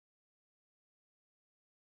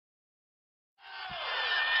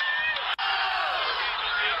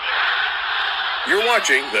You're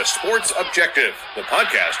watching The Sports Objective, the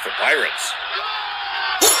podcast for Pirates.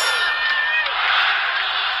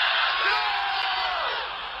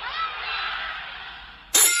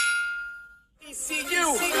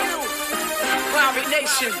 ECU, Pirate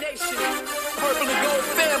Nation, Purple and Gold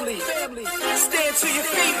family, stand to your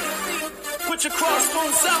feet, put your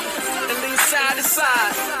crossbones up, and lean side to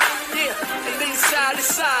side, yeah, and lean side to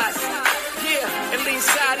side, yeah, and lean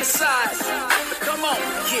side to side, come on,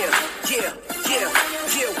 yeah,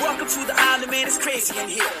 welcome to the island, man, it's crazy in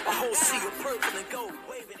here, a whole sea of purple and gold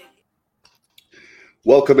waving it.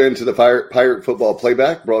 Welcome into the Pirate Football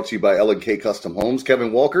Playback, brought to you by L&K Custom Homes.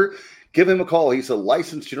 Kevin Walker, give him a call. He's a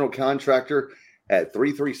licensed general contractor at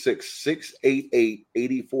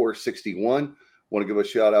 336-688-8461. Want to give a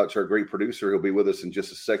shout out to our great producer. He'll be with us in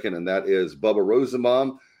just a second, and that is Bubba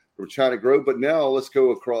Rosenbaum from China Grove. But now let's go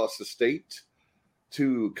across the state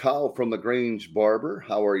to Kyle from LaGrange Barber.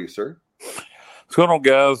 How are you, sir? What's going on,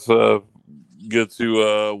 guys? Good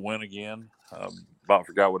to win again. About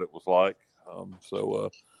forgot what it was like.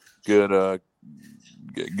 Good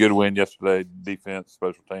win yesterday. Defense,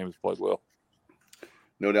 special teams played well.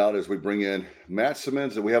 No doubt as we bring in Matt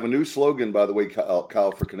Simmons. And we have a new slogan, by the way,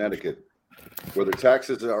 Kyle, for Connecticut, where the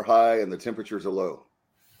taxes are high and the temperatures are low.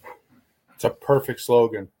 It's a perfect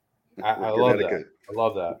slogan. I love that. I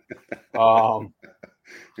love that.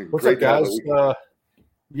 What's up, guys?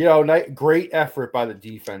 Great effort by the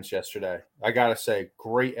defense yesterday. I got to say,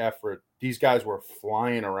 great effort. These guys were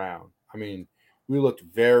flying around. I mean, we looked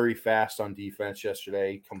very fast on defense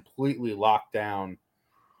yesterday, completely locked down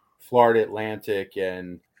Florida Atlantic.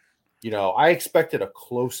 And, I expected a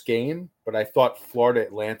close game, but I thought Florida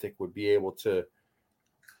Atlantic would be able to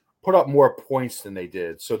put up more points than they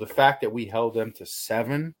did. So the fact that we held them to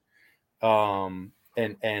 7, and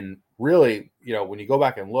really, when you go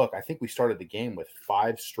back and look, I think we started the game with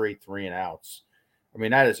 5 straight 3-and-outs. I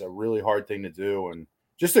mean, that is a really hard thing to do. And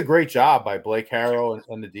just a great job by Blake Harrell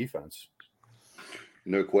and the defense.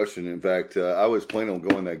 No question. In fact, I was planning on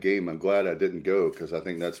going that game. I'm glad I didn't go because I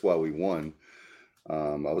think that's why we won.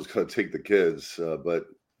 I was going to take the kids, but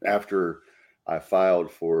after I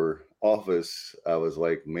filed for office, I was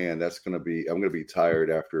like, man, I'm going to be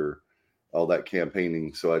tired after all that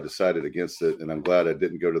campaigning. So I decided against it, and I'm glad I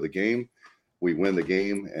didn't go to the game. We win the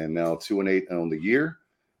game, and now 2-8 on the year,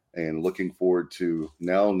 and looking forward to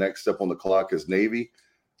now next up on the clock is Navy.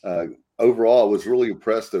 Overall, I was really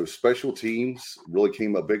impressed. Those special teams really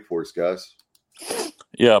came up big for us, guys.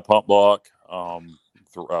 Yeah, pump block.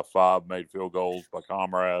 5 made field goals by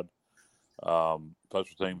Conrad.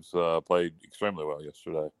 Special teams played extremely well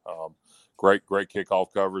yesterday. Great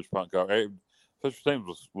kickoff coverage, punt coverage. Special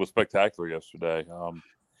teams was spectacular yesterday.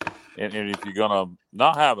 And if you're going to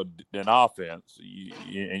not have an offense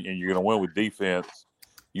and you're going to win with defense,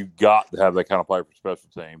 you've got to have that kind of play for special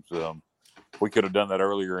teams. We could have done that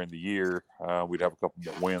earlier in the year. We'd have a couple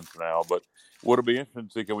more wins now. But would it be interesting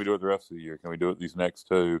to see, can we do it the rest of the year? Can we do it these next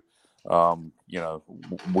 2?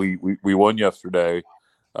 We won yesterday.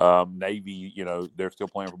 Navy, they're still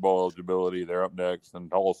playing for bowl eligibility. They're up next in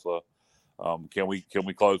Tulsa. Can we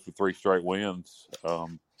close with 3 straight wins?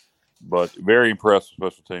 But very impressed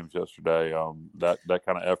with special teams yesterday. That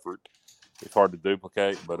kind of effort, it's hard to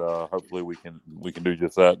duplicate, but hopefully we can do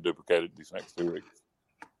just that, duplicate it these next 2 weeks.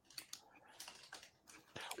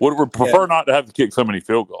 Would we prefer not to have to kick so many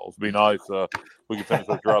field goals? It'd be nice we could finish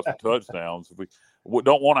those drives with touchdowns. If we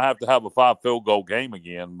don't want to have a 5 field goal game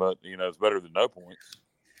again, but it's better than no points.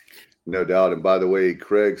 No doubt. And by the way,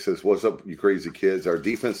 Craig says, "What's up, you crazy kids? Our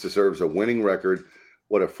defense deserves a winning record.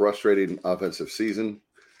 What a frustrating offensive season."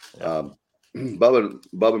 Yeah.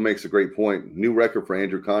 Bubba makes a great point. New record for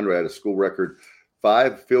Andrew Conrad, a school record.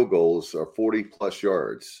 5 field goals or 40-plus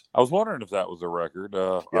yards. I was wondering if that was a record.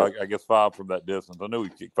 I guess 5 from that distance. I knew he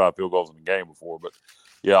kicked 5 field goals in the game before, but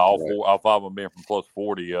all 5 of them being from plus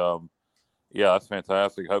 40. That's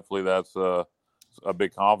fantastic. Hopefully that's a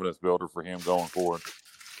big confidence builder for him going forward.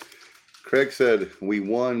 Craig said, we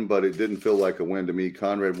won, but it didn't feel like a win to me.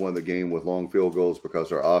 Conrad won the game with long field goals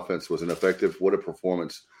because our offense was ineffective. What a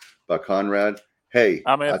performance by Conrad. Hey.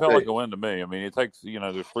 It felt like a win to me. It takes,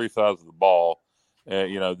 there's 3 sides of the ball.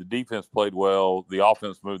 The defense played well. The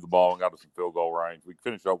offense moved the ball and got us in field goal range. We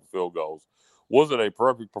finished up with field goals. Was it a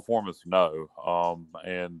perfect performance? No. But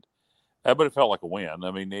it felt like a win.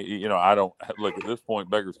 I don't look at this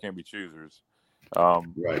point. Beggars can't be choosers.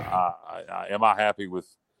 Right. Am I happy with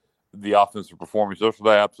the offensive performance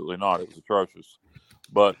yesterday? Absolutely not. It was atrocious.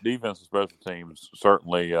 But defense and special teams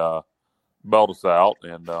certainly bailed us out,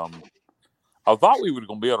 and I thought we were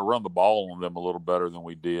going to be able to run the ball on them a little better than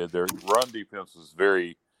we did. Their run defense is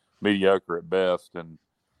very mediocre at best, and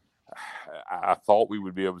I thought we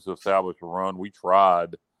would be able to establish a run. We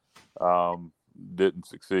tried, didn't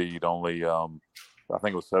succeed. Only I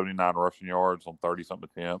think it was 79 rushing yards on 30-something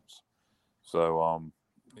attempts. So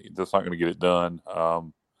that's not going to get it done.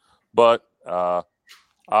 But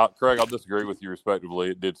Craig, I'll disagree with you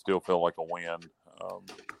respectively. It did still feel like a win.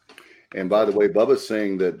 And by the way, Bubba's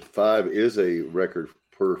saying that 5 is a record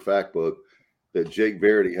per fact book, that Jake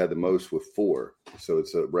Verity had the most with 4. So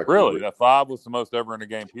it's a record. Really? That 5 was the most ever in a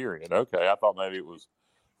game, period. Okay. I thought maybe it was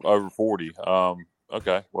over 40.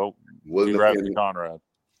 Okay. Well, congrats to Conrad.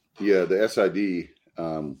 Yeah, the SID,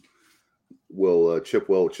 Chip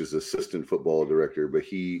Welch is assistant football director, but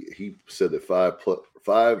he said that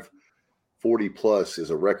 540 plus is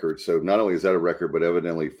a record. So not only is that a record, but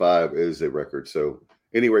evidently 5 is a record. So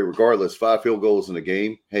anyway, regardless, 5 field goals in a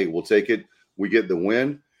game. Hey, we'll take it. We get the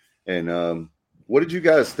win. And what did you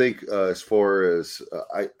guys think as far as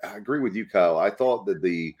I agree with you, Kyle. I thought that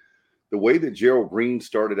the way that Gerald Green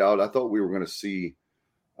started out, I thought we were going to see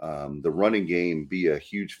the running game be a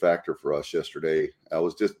huge factor for us yesterday. That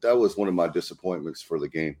was one of my disappointments for the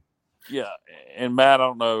game. Yeah, and Matt, I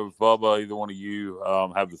don't know if Bubba, either one of you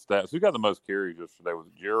have the stats. Who got the most carries yesterday? Was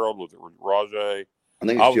it Gerald? Was it Rajay? I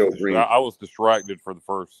think it's Gerald Green. I was distracted for the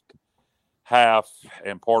first half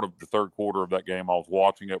and part of the third quarter of that game. I was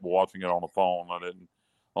watching it on the phone. I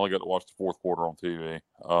only got to watch the fourth quarter on TV.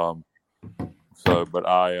 But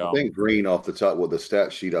I think Green off the top with the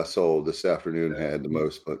stat sheet I saw this afternoon had the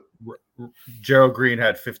most. But Gerald Green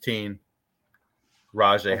had 15.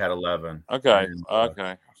 Rajay had 11. Okay.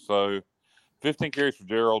 So 15 carries for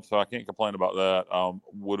Gerald, so I can't complain about that. I'm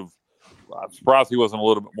surprised he wasn't a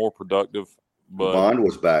little bit more productive. But Bond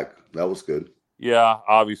was back. That was good. Yeah,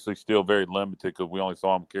 obviously still very limited because we only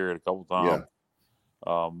saw him carry it a couple times.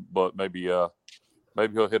 Yeah. But maybe he'll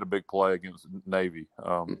hit a big play against Navy.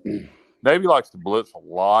 Navy likes to blitz a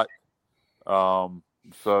lot.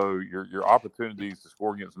 So your opportunities to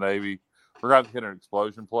score against Navy, we're going to hit an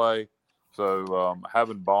explosion play. So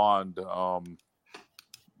having Bond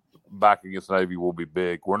back against Navy will be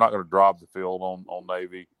big. We're not going to drop the field on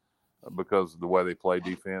Navy because of the way they play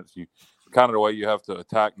defense. Kind of the way you have to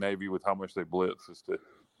attack Navy with how much they blitz is to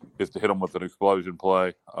hit them with an explosion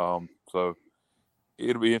play. So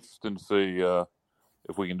it'll be interesting to see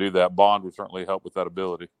if we can do that. Bond would certainly help with that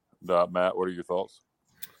ability. Matt, what are your thoughts?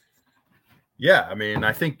 Yeah, I mean,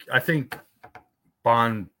 I think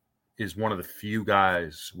Bond is one of the few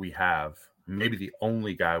guys we have, maybe the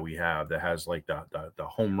only guy we have that has like the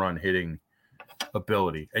home run hitting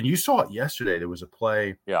ability. And you saw it yesterday. There was a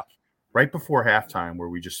play, right before halftime where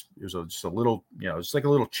it was just a little, just like a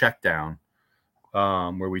little check down,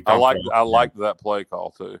 where we. I liked that play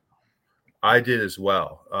call too. I did as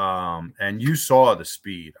well. And you saw the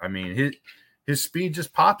speed. I mean, his speed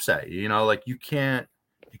just pops at you. Like you can't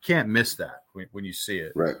miss that when you see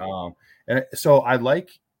it. Right. And so I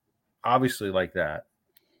obviously like that.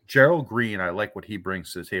 Gerald Green, I like what he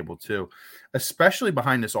brings to the table too, especially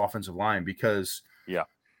behind this offensive line because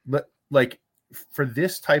like for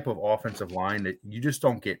this type of offensive line that you just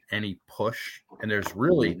don't get any push and there's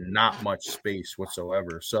really not much space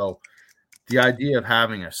whatsoever. So the idea of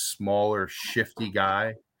having a smaller, shifty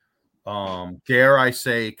guy, dare I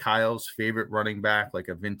say Kyle's favorite running back, like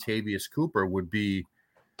a Vintavious Cooper, would be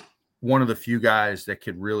one of the few guys that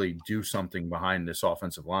could really do something behind this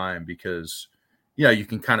offensive line because, you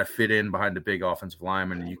can kind of fit in behind the big offensive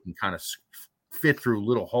lineman and you can kind of fit through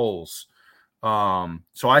little holes.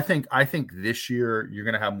 So I think this year you're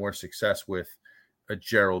going to have more success with a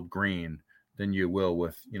Gerald Green than you will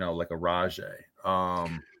with, like a Rajay.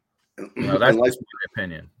 That's just my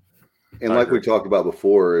opinion. And like we talked about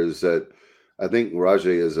before is that I think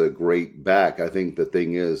Rajay is a great back. I think the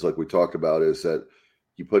thing is, like we talked about, is that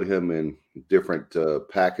you put him in different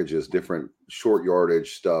packages, different short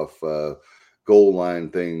yardage stuff, goal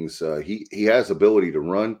line things. He has ability to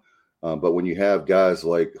run, but when you have guys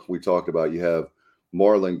like we talked about, you have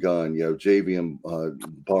Marlon Gunn, you have JVM Bond.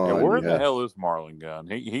 Yeah, where the hell is Marlon Gunn?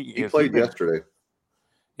 He played yesterday.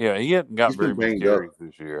 Yeah, he hadn't got very many carries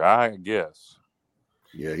this year, I guess.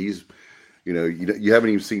 Yeah, he's, you haven't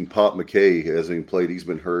even seen Pop McKay hasn't even played. He's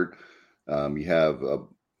been hurt. You have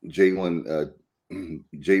Jalen,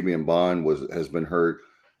 JVM Bond has been hurt.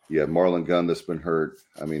 You have Marlon Gunn that's been hurt.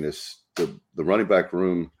 I mean, it's the running back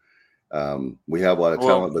room. We have a lot of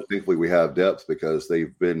talent, but thankfully we have depth because a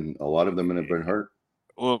lot of them have been hurt.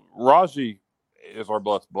 Well, Raji is our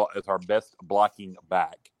best blocking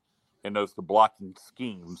back and knows the blocking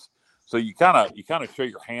schemes. So you kind of show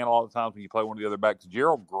your hand all the times when you play one of the other backs.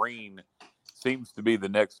 Gerald Green seems to be the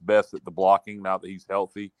next best at the blocking now that he's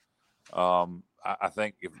healthy. I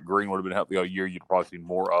think if Green would have been healthy all year, you'd probably see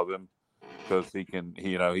more of him because he can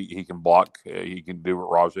block. He can do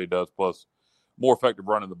what Rajay does, plus more effective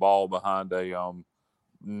running the ball behind a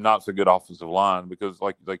not so good offensive line. Because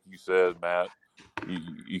like you said, Matt,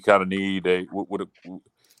 you kind of need with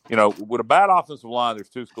a bad offensive line. There's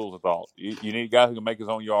two schools of thought. You need a guy who can make his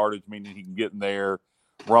own yardage, meaning he can get in there,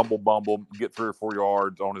 rumble, bumble, get 3 or 4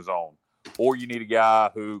 yards on his own. Or you need a guy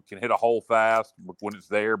who can hit a hole fast when it's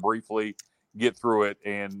there briefly, get through it,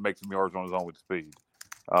 and make some yards on his own with speed.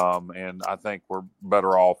 And I think we're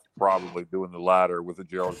better off probably doing the latter with a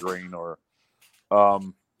Gerald Green or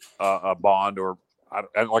a Bond or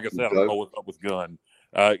and like I said, I don't know what's up with Gunn.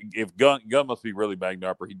 If Gunn must be really banged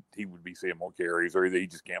up, or he would be seeing more carries, or he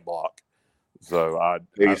just can't block. So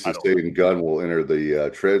Ace is saying Gunn will enter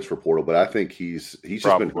the transfer portal, but I think he's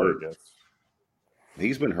just been hurt. Yes.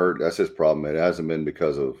 He's been hurt. That's his problem. It hasn't been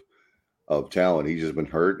because of talent. He's just been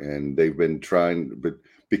hurt, and they've been trying, but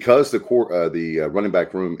because the running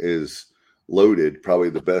back room is loaded, probably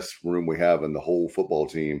the best room we have in the whole football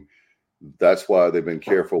team. That's why they've been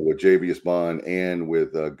careful with Javius Bond and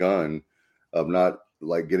with Gunn of not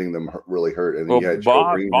like getting them really hurt. And then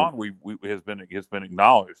Bond has been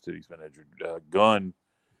acknowledged that he's been injured. Gunn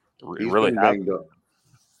really hasn't.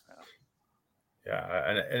 Yeah,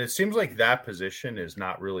 and it seems like that position is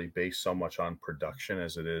not really based so much on production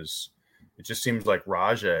as it is. It just seems like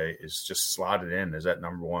Rajay is just slotted in as that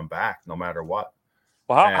number one back, no matter what.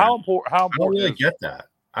 Well, how important? I don't really get that.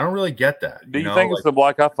 I don't really get that. Do you think it's the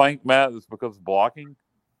block? I think, Matt, it's because of blocking.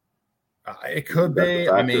 It could be.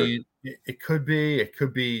 I mean, it could be. It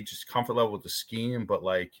could be just comfort level with the scheme, but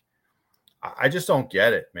like, I just don't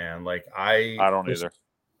get it, man. Like, I don't either.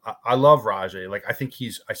 I love Rajay. Like, I think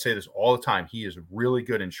I say this all the time. He is really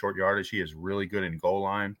good in short yardage. He is really good in goal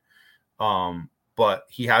line. But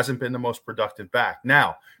he hasn't been the most productive back.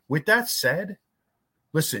 Now, with that said,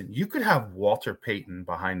 listen, you could have Walter Payton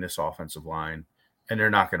behind this offensive line, and they're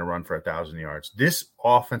not going to run for 1,000 yards. This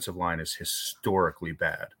offensive line is historically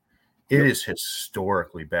bad. It is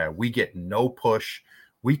historically bad. We get no push.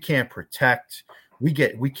 We can't protect. We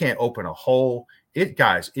can't open a hole. It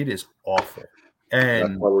is awful. And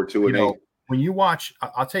that's why we're 2-8. When you watch,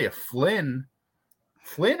 I'll tell you, Flynn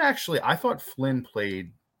actually, I thought Flynn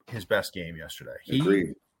played his best game yesterday.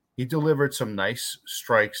 He delivered some nice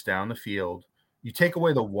strikes down the field. You take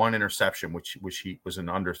away the one interception, which he was an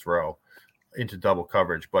underthrow into double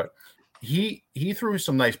coverage, but he threw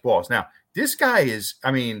some nice balls. Now, this guy is,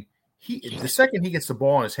 I mean, the second he gets the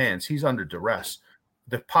ball in his hands, he's under duress.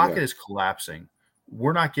 The pocket is collapsing.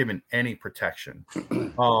 We're not given any protection.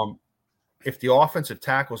 If the offensive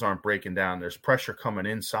tackles aren't breaking down, there's pressure coming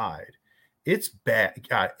inside. It's bad.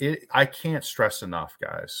 God, I can't stress enough,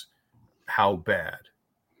 guys, how bad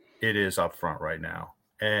it is up front right now.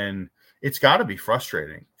 And it's got to be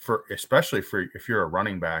frustrating especially if you're a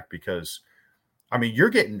running back, because I mean, you're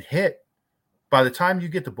getting hit by the time you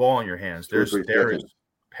get the ball in your hands. There is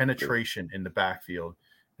penetration in the backfield,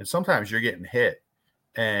 and sometimes you're getting hit,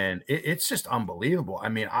 and it's just unbelievable. I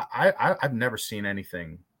mean, I've never seen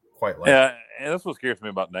anything quite like that. And that's what scares me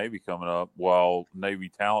about Navy coming up. While Navy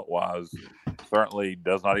talent-wise certainly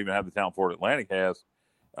does not even have the talent Florida Atlantic has,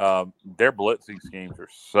 their blitzing schemes are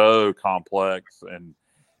so complex, and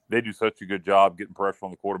they do such a good job getting pressure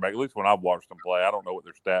on the quarterback. At least when I've watched them play, I don't know what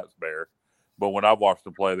their stats bear, but when I've watched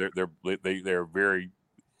them play, they're very,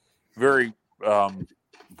 very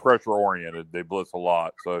pressure oriented. They blitz a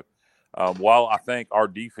lot. So while I think our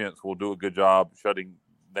defense will do a good job shutting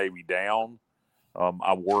Navy down,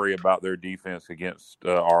 I worry about their defense against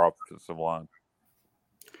our offensive line.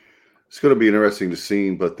 It's going to be interesting to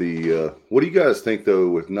see, but what do you guys think, though,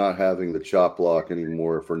 with not having the chop block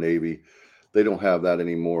anymore for Navy? They don't have that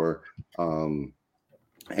anymore. And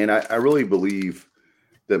I really believe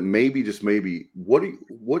that maybe, just maybe, what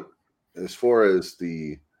as far as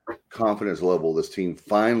the confidence level, this team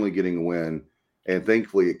finally getting a win, and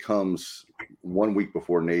thankfully it comes 1 week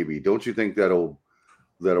before Navy. Don't you think that'll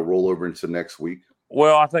roll over into next week?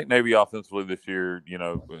 Well, I think Navy offensively this year,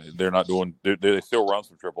 they're not doing. They still run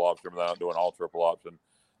some triple option, but they're not doing all triple option.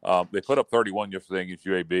 They put up 31 yesterday against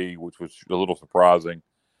UAB, which was a little surprising.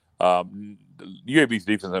 UAB's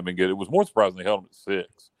defense has been good. It was more surprising they held them at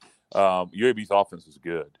 6. UAB's offense is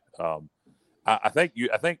good. I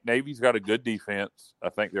think Navy's got a good defense. I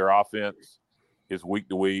think their offense is week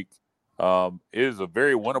to week. It is a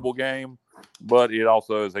very winnable game, but it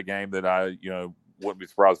also is a game that I wouldn't be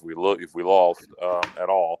surprised if we lost at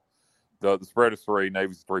all. The spread is 3.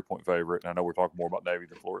 Navy's a 3-point favorite, and I know we're talking more about Navy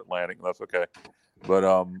than Florida Atlantic, and that's okay.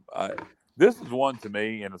 But this is one to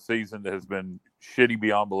me in a season that has been shitty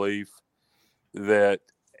beyond belief. That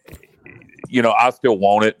I still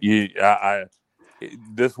want it.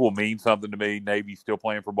 This will mean something to me. Navy's still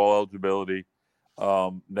playing for bowl eligibility.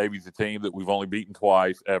 Navy's a team that we've only beaten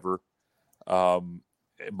twice ever.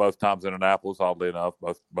 Both times in Annapolis, oddly enough,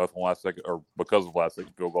 both on last second or because of last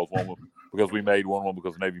second field goals. One because we made one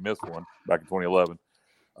because Navy missed one back in 2011.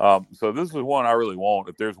 So this is one I really want.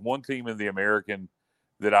 If there's one team in the American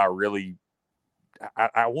that I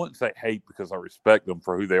wouldn't say hate because I respect them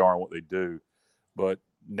for who they are and what they do, but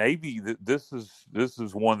Navy, this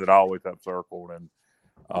is one that I always have circled, and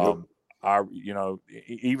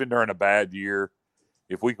even during a bad year,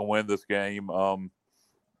 if we can win this game,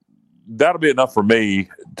 that'll be enough for me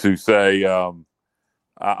to say I'll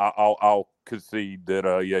concede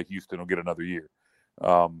that Houston will get another year.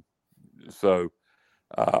 So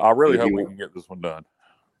I really hope we can get this one done.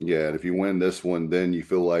 Yeah, and if you win this one, then you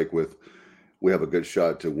feel like we have a good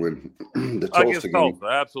shot to win the Tulsa game.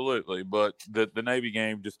 Absolutely, but the Navy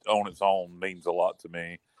game just on its own means a lot to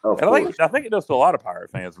me. Of and course. I think it does to a lot of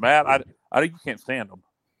Pirate fans. Matt, I think you can't stand them.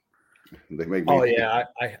 They make me. Oh yeah,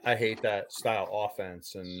 I hate that style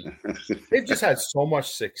offense, and they've just had so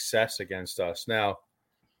much success against us. Now,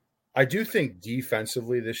 I do think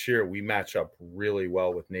defensively this year we match up really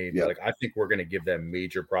well with Navy. Yeah. Like I think we're going to give them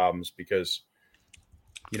major problems because,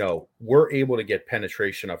 we're able to get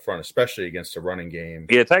penetration up front, especially against the running game.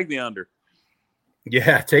 Yeah, take the under.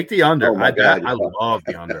 Yeah, take the under. Oh my God. I love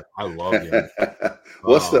the under. I love the under.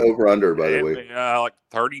 What's the over under, by the way? Like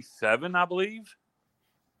 37, I believe.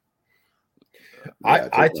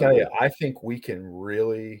 I tell you, I think we can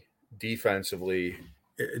really defensively.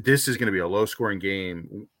 This is going to be a low scoring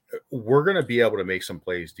game. We're going to be able to make some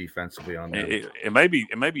plays defensively on them. It may be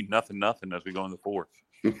nothing as we go in the fourth.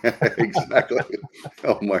 Exactly.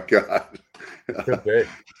 Oh my God. Could be.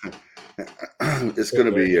 It's going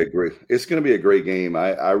to be a great game.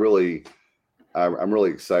 I'm really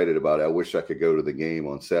excited about it. I wish I could go to the game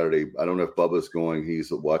on Saturday. I don't know if Bubba's going.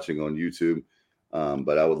 He's watching on YouTube.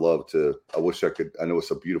 But I would love to. I wish I could. I know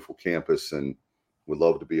it's a beautiful campus and would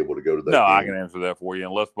love to be able to go to that. No, game. I can answer that for you.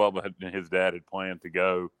 Unless Bubba and his dad had planned to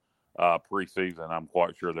go preseason, I'm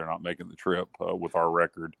quite sure they're not making the trip with our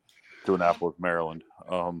record to Annapolis, Maryland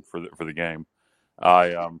for the game.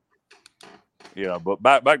 But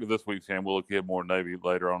back to this week's game. We'll look at more Navy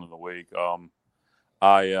later on in the week.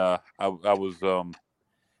 I was the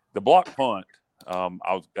block punt.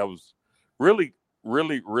 I was really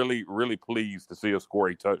pleased to see us score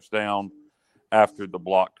a touchdown after the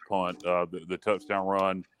blocked punt, the touchdown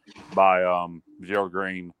run by Gerald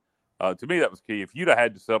Green. To me, that was key. If you'd have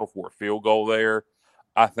had to settle for a field goal there,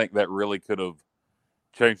 I think that really could have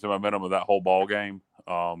changed the momentum of that whole ball game.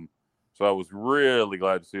 So I was really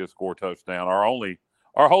glad to see us score a touchdown. Our only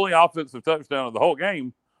offensive touchdown of the whole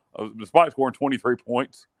game, despite scoring 23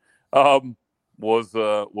 points, was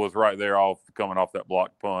right there coming off that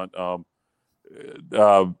blocked punt.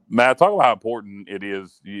 Matt, talk about how important it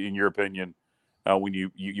is, in your opinion, when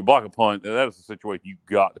you block a punt. That is a situation you've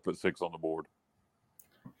got to put 6 on the board.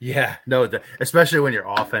 Yeah, no, especially when your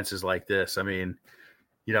offense is like this. I mean,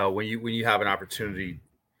 when you have an opportunity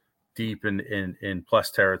deep in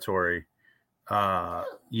plus territory,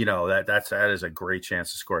 that is a great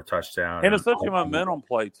chance to score a touchdown. And it's such a momentum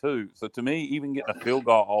play too. So to me, even getting a field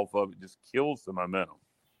goal off of it just kills the momentum.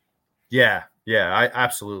 Yeah, I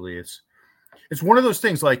absolutely. It's one of those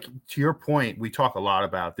things, like, to your point, we talk a lot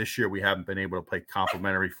about this year. We haven't been able to play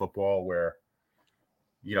complementary football where,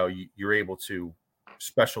 you're able to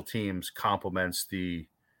special teams complements the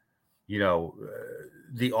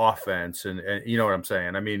offense and you know what I'm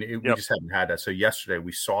saying? I mean, we just haven't had that. So yesterday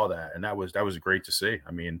we saw that, and that was great to see.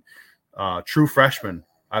 I mean, true freshman,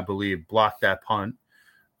 I believe, blocked that punt.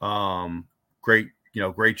 Great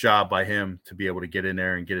job by him to be able to get in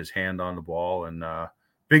there and get his hand on the ball, and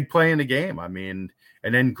big play in the game. I mean,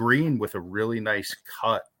 and then Green with a really nice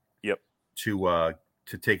cut. Yep. To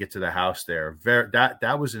take it to the house there.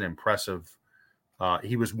 That was an impressive.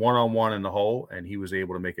 He was 1-on-1 in the hole, and he was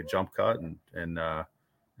able to make a jump cut and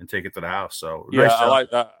take it to the house. So yeah, nice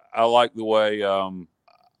I like the way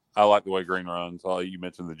Green runs. You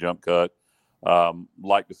mentioned the jump cut.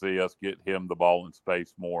 Like to see us get him the ball in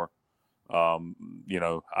space more. I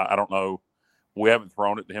don't know. We haven't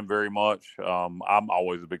thrown it to him very much. I'm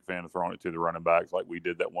always a big fan of throwing it to the running backs, like we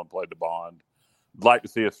did that one play to Bond. I'd like to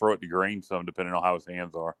see us throw it to Green some, depending on how his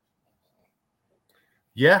hands are.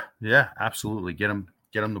 Yeah, absolutely. Get him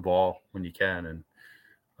the ball when you can, and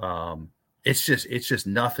it's just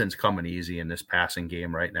nothing's coming easy in this passing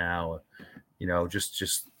game right now.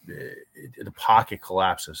 Just the pocket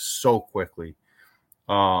collapses so quickly.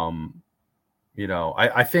 I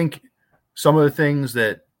think some of the things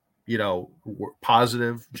that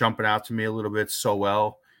positive, jumping out to me a little bit. So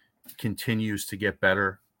well continues to get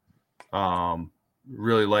better.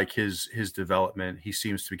 Really like his development. He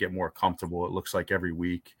seems to get more comfortable. It looks like every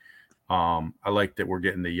week. I like that we're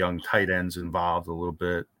getting the young tight ends involved a little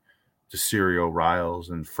bit. DeCirio, Riles,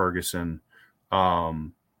 and Ferguson.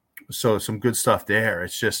 So some good stuff there.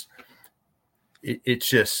 It's just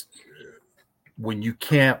when you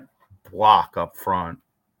can't block up front,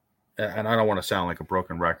 and I don't want to sound like a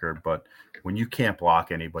broken record, but when you can't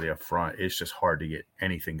block anybody up front, it's just hard to get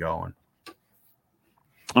anything going.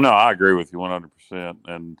 No, I agree with you 100%.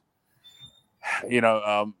 And, you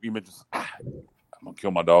mentioned – I'm going to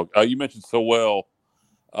kill my dog. You mentioned so well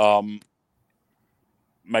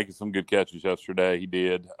making some good catches yesterday. He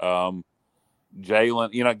did.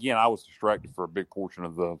 Jalen, again, I was distracted for a big portion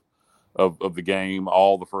of the game,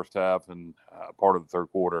 all the first half and part of the third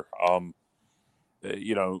quarter.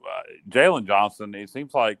 Jalen Johnson, it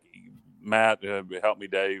seems like Matt, help me,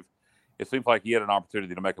 Dave. It seems like he had an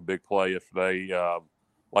opportunity to make a big play yesterday,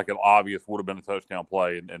 like an obvious would have been a touchdown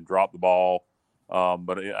play and drop the ball.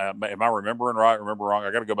 But am I remembering right? Remember wrong?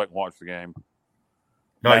 I got to go back and watch the game.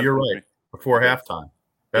 No, Matt, you're right. Before halftime.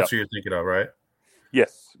 That's what you're thinking of, right?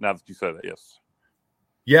 Yes. Now that you say that, yes.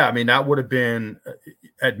 Yeah, I mean, that would have been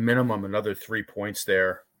at minimum another 3 points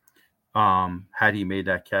there had he made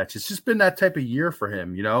that catch. It's just been that type of year for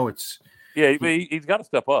him, he's got to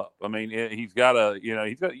step up. I mean, he's got to,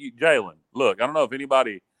 Jalen, look, I don't know if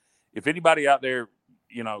anybody out there,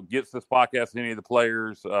 gets this podcast, any of the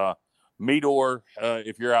players, Meador,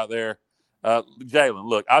 if you're out there, Jalen,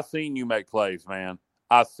 look, I've seen you make plays, man.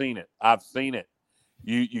 I've seen it.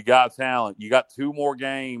 You got talent. You got 2 more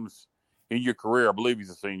games in your career. I believe he's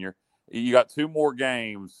a senior. You got 2 more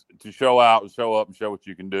games to show out and show up and show what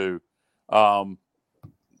you can do.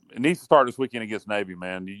 It needs to start this weekend against Navy,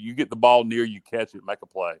 man. You get the ball near you, catch it, make a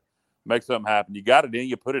play, make something happen. You got it in,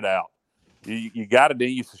 you put it out. You got it in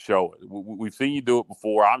you to show it. We've seen you do it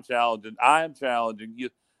before. I am challenging you.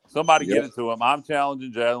 Somebody get it to him. I'm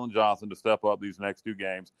challenging Jalen Johnson to step up these next 2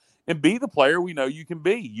 games and be the player we know you can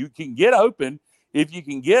be. You can get open. If you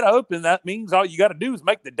can get open, that means all you got to do is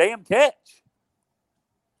make the damn catch.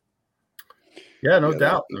 Yeah, no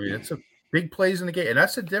doubt. I mean, it's a big plays in the game. And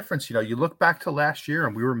that's the difference. You look back to last year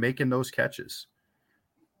and we were making those catches.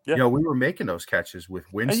 Yeah. We were making those catches with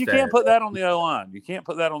Winstead. And you can't put that on the O-line.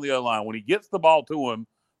 When he gets the ball to him,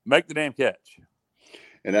 make the damn catch.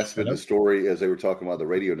 And that's been the story as they were talking about the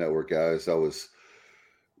radio network guys. I was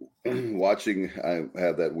watching. I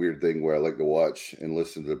have that weird thing where I like to watch and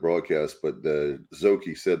listen to the broadcast, but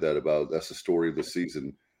Zoki said that's the story of the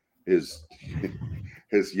season. His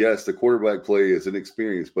the quarterback play is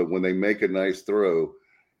inexperienced, but when they make a nice throw,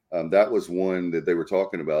 that was one that they were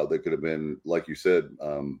talking about that could have been, like you said,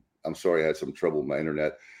 I'm sorry, I had some trouble with my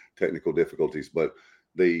internet, technical difficulties, but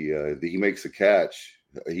he makes a catch.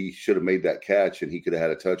 He should have made that catch and he could have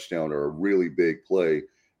had a touchdown or a really big play.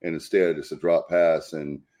 And instead it's a drop pass.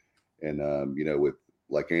 And with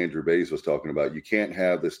like Andrew Bays was talking about, you can't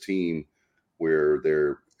have this team where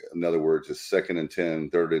they're, in other words, it's 2nd and 10,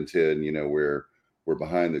 3rd and 10, where we're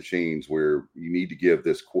behind the chains, where you need to give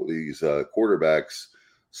these quarterbacks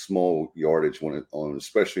small yardage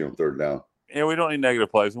especially on 3rd down. Yeah, we don't need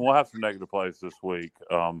negative plays, and we'll have some negative plays this week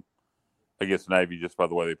against Navy just by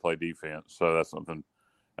the way they play defense. So that's something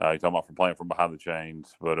you're talking about from playing from behind the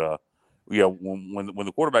chains. But when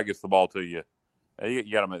the quarterback gets the ball to you,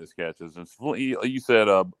 you got to make those catches. And you said,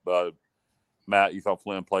 Matt, you thought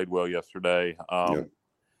Flynn played well yesterday.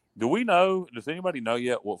 Does anybody know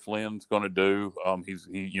yet what Flynn's going to do? He's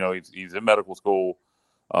in medical school.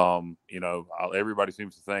 Everybody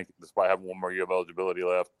seems to think, despite having 1 more year of eligibility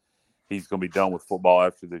left, he's going to be done with football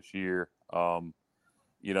after this year.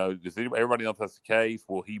 Does everybody know if that's the case?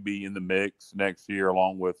 Will he be in the mix next year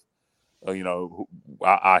along with,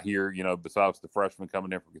 I hear, besides the freshman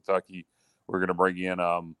coming in from Kentucky, we're going to bring in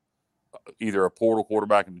either a portal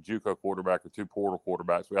quarterback and a JUCO quarterback or 2 portal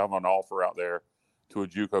quarterbacks. We have an offer out there to a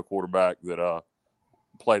JUCO quarterback that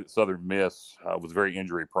played at Southern Miss, was very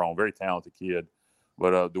injury prone, very talented kid.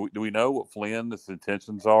 But do we know what Flynn's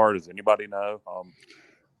intentions are? Does anybody know?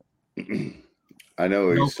 I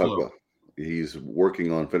know he's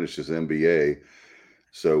working on finish his MBA,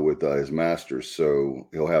 so with his master's, so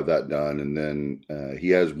he'll have that done, and then he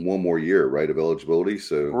has 1 more year, right, of eligibility.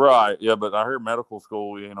 So right, yeah, but I hear medical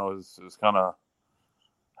school, is kind of.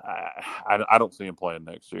 I don't see him playing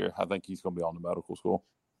next year. I think he's going to be on the medical school.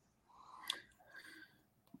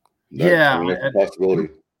 That's a possibility.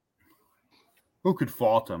 Who could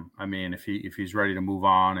fault him? I mean, if he's ready to move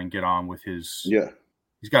on and get on with his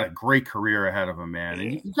He's got a great career ahead of him, man.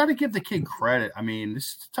 And you got to give the kid credit. I mean, this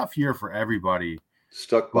is a tough year for everybody.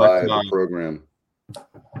 Stuck by the program.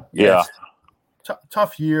 Yeah.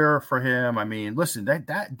 Tough year for him. I mean, listen,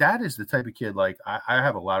 that is the type of kid, like, I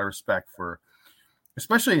have a lot of respect for,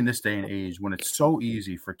 especially in this day and age when it's so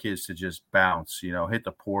easy for kids to just bounce, hit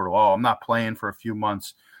the portal. Oh, I'm not playing for a few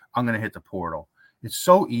months. I'm going to hit the portal. It's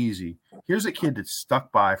so easy. Here's a kid that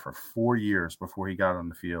stuck by for 4 years before he got on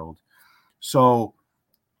the field. So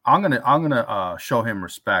I'm gonna show him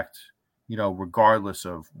respect, regardless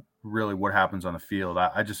of really what happens on the field.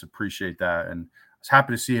 I just appreciate that, and I was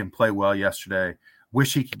happy to see him play well yesterday.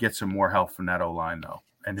 Wish he could get some more help from that O-line though,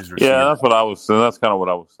 and his receiver. Yeah, that's kind of what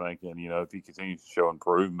I was thinking. If he continues to show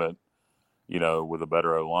improvement, with a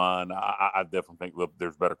better O-line, I definitely think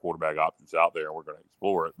there's better quarterback options out there, and we're going to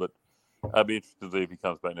explore it. But I'd be interested to see if he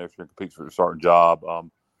comes back next year and competes for the starting job.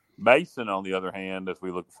 Mason, on the other hand, as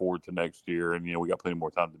we look forward to next year, and we got plenty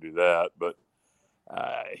more time to do that. But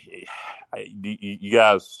you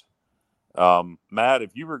guys, Matt,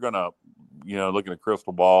 if you were gonna, look at a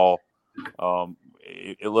crystal ball,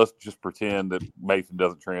 let's just pretend that Mason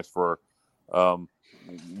doesn't transfer.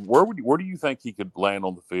 Where do you think he could land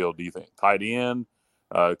on the field? Do you think tight end?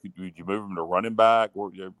 Would you move him to running back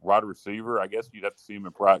or wide receiver? I guess you'd have to see him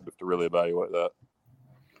in practice to really evaluate that.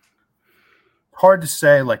 Hard to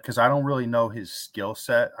say, because I don't really know his skill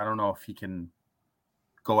set. I don't know if he can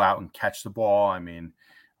go out and catch the ball. I mean,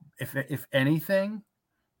 if anything,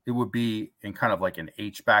 it would be in kind of like an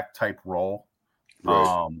H-back type role.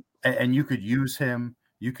 Right. And you could use him.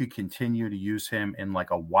 You could continue to use him in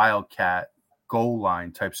like a wildcat goal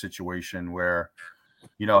line type situation where,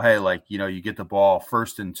 hey, you get the ball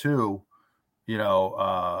 1st and 2,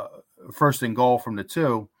 1st and goal from the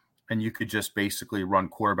 2. And you could just basically run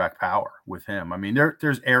quarterback power with him. I mean,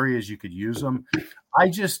 there's areas you could use him. I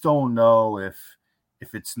just don't know if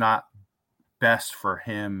it's not best for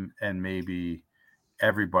him and maybe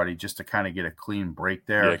everybody just to kind of get a clean break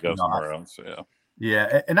there. Yeah, go somewhere else. Yeah.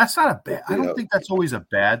 Yeah, and that's not a bad. I don't think that's always a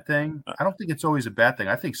bad thing. I don't think it's always a bad thing.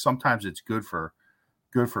 I think sometimes it's good for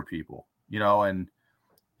people. And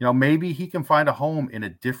maybe he can find a home in a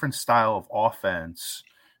different style of offense,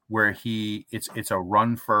 where it's a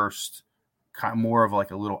run first, kind of more of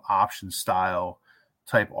like a little option style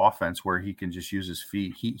type offense where he can just use his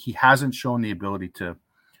feet. He hasn't shown the ability to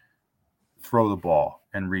throw the ball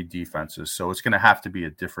and read defenses, so it's going to have to be a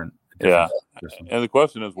different system. And the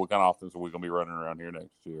question is, what kind of offense are we going to be running around here next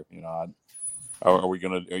year? Are we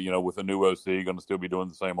going to, with a new OC, going to still be doing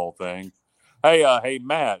the same old thing? Hey,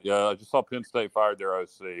 Matt, I just saw Penn State fired their OC.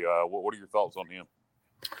 What are your thoughts on him?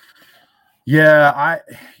 Yeah,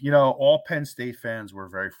 all Penn State fans were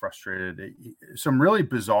very frustrated. Some really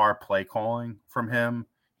bizarre play calling from him.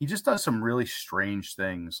 He just does some really strange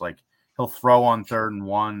things. Like he'll throw on 3rd and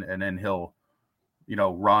 1, and then he'll,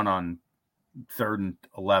 run on 3rd and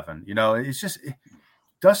 11. It's just it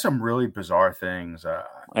does some really bizarre things.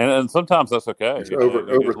 And sometimes that's okay. It's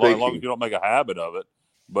overthinking. As long as you don't make a habit of it.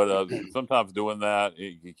 But sometimes doing that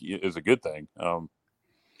is a good thing.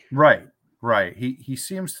 Right. He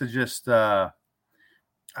seems to just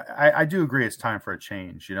I do agree it's time for a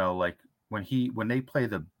change. Like when they play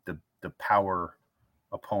the power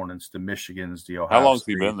opponents, the Michigans, the Ohio How long has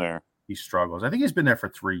State, he been there? He struggles. I think he's been there for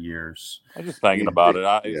 3 years. I'm just thinking about it.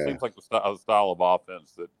 It seems like the style of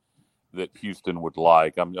offense that Houston would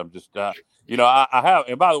like. I'm just I have.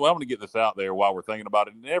 And by the way, I'm going to get this out there while we're thinking about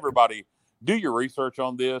it. And everybody, do your research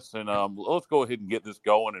on this, and let's go ahead and get this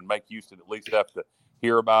going and make Houston at least have to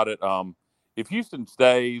hear about it. If Houston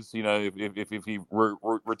stays, if he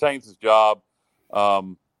retains his job,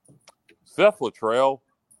 Seth Luttrell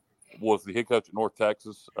was the head coach at North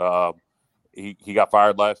Texas. He got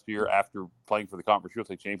fired last year after playing for the Conference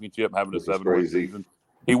USA Championship, having a 7-win season.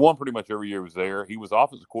 He won pretty much every year he was there. He was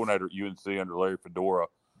offensive coordinator at UNC under Larry Fedora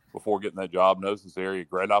before getting that job. Knows this area,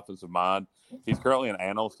 great offensive mind. He's currently an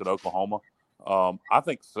analyst at Oklahoma. I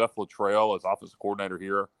think Seth Luttrell as offensive coordinator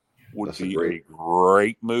here would be a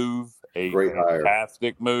great move, a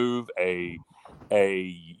fantastic move, a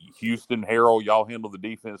Houston Herald, y'all handle the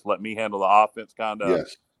defense, let me handle the offense kind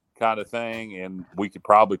of thing, and we could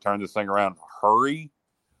probably turn this thing around in a hurry.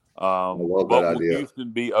 I love but that would idea.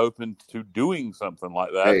 Houston be open to doing something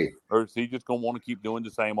like that, or is he just going to want to keep doing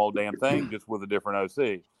the same old damn thing just with a different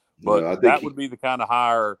OC? But that would be the kind of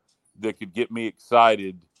hire that could get me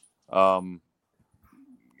excited, even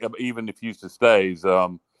if Houston stays.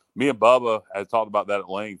 Me and Bubba had talked about that at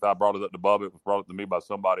length. I brought it up to Bubba. It was brought up to me by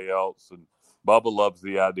somebody else, and Bubba loves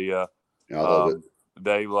the idea. Yeah, I love it.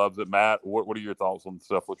 Dave loves it. Matt, what are your thoughts on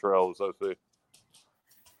Seth Luttrell as OC?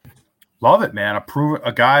 Love it, man. A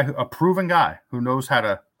proven guy who knows how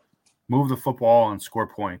to move the football and score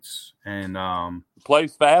points, and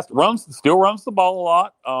plays fast, still runs the ball a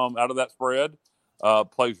lot out of that spread.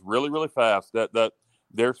 Plays really, really fast. That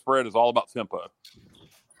their spread is all about tempo.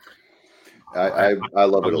 I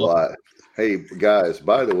love it a lot. Hey guys,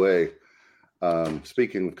 by the way,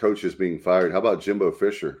 speaking of coaches being fired, how about Jimbo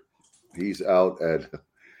Fisher? He's out at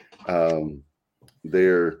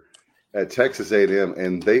there at Texas A&M,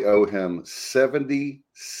 and they owe him $76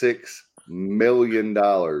 million.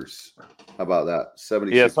 How about that?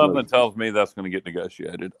 76. Yeah, something tells me that's going to get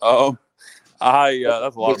negotiated. That's a lot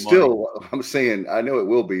of money. Still, I'm saying I know it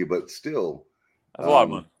will be, but still, that's a lot of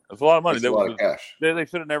money. That's a lot of money. That's a lot of cash. They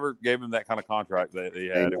should have never gave him that kind of contract that he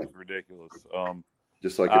had. Amen. It was ridiculous.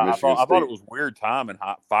 Just like at Michigan State. I thought it was weird timing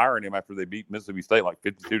firing him after they beat Mississippi State like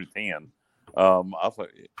 52-10. I was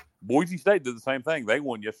like, Boise State did the same thing. They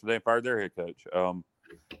won yesterday and fired their head coach.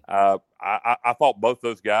 I thought both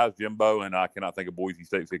those guys, Jimbo and I cannot think of Boise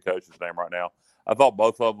State's head coach's name right now. I thought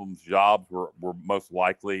both of them's jobs were most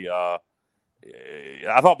likely. I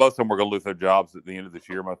thought both of them were going to lose their jobs at the end of this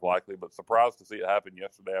year, most likely. But surprised to see it happen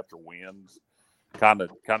yesterday after wins. Kind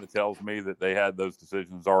of tells me that they had those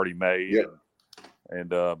decisions already made. Yeah.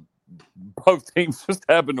 And both teams just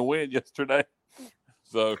happened to win yesterday.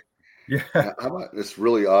 So. Yeah, how about it's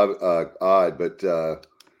really odd, but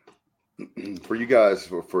for you guys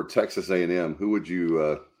for Texas A&M, who would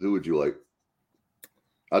you like?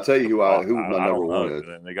 I'll tell you who my number one is.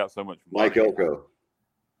 They got so much money. Mike Elko.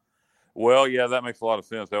 Well, yeah, that makes a lot of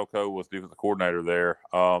sense. Elko was defensive coordinator there.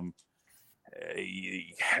 That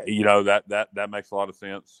makes a lot of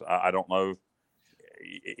sense. I don't know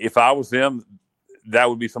if I was him, that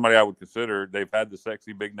would be somebody I would consider. They've had the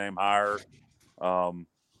sexy big name hire.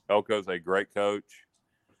 Elko's a great coach.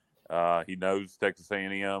 He knows Texas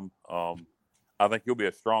A&M. I think he'll be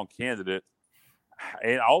a strong candidate.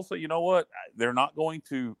 And also, you know what? They're not going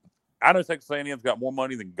to – I know Texas A&M's got more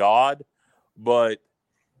money than God, but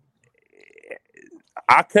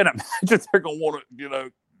I can't imagine they're going to want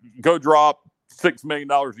to, go drop $6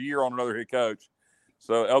 million a year on another head coach.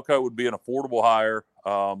 So Elko would be an affordable hire.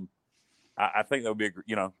 I think that would be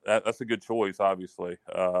that's a good choice, obviously.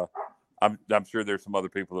 I'm sure there's some other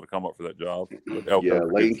people that will come up for that job.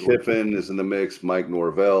 Lane Kiffin is in the mix. Mike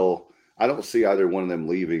Norvell. I don't see either one of them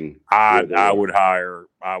leaving. I would hire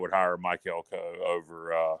Mike Elko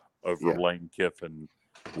over Lane Kiffin.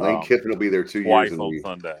 Lane Kiffin will be there 2 years twice on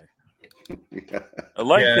Sunday.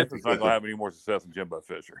 Lane Kiffin's not going to have any more success than Jimbo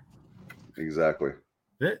Fisher. Exactly.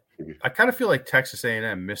 I kind of feel like Texas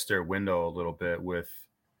A&M missed their window a little bit with,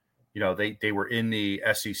 they were in the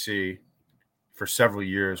SEC for several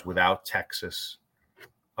years without Texas.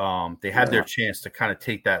 They had their chance to kind of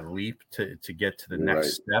take that leap to get to the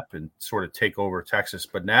next step and sort of take over Texas.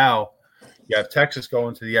 But now you have Texas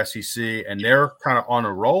going to the SEC, and they're kind of on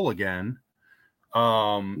a roll again.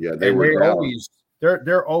 They're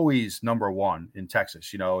always number one in Texas.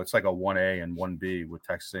 It's like a 1A and 1B with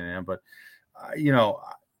Texas A&M. But,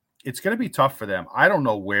 it's going to be tough for them. I don't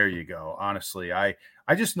know where you go, honestly. I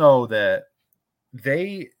just know that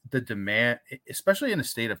the demand, especially in the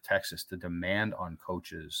state of Texas, the demand on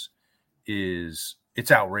coaches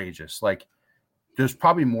it's outrageous. Like there's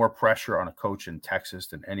probably more pressure on a coach in Texas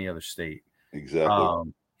than any other state.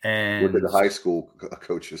 Exactly. And look at the high school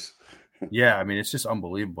coaches. Yeah. I mean, it's just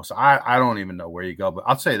unbelievable. So I don't even know where you go, but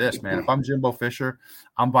I'll say this, man, if I'm Jimbo Fisher,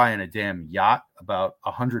 I'm buying a damn yacht, about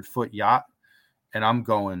 100-foot yacht, and I'm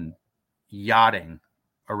going yachting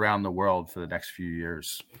around the world for the next few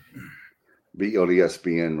years. Be on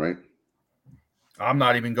ESPN, right? I'm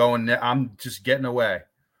not even going there. I'm just getting away.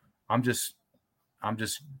 I'm just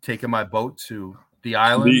taking my boat to the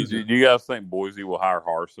islands. Do you guys think Boise will hire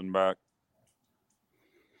Harsin back?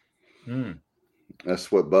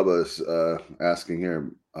 That's what Bubba's asking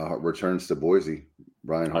here. Returns to Boise,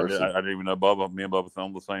 Brian Harsin. I didn't even know Bubba. Me and Bubba's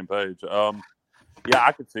on the same page. Yeah,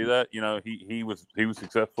 I could see that. He was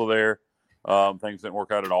successful there. Things didn't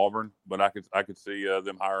work out at Auburn, but I could see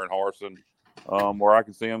them hiring Harsin, or I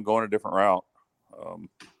could see him going a different route.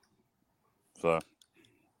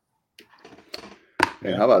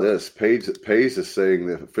 And how about this? Paige is saying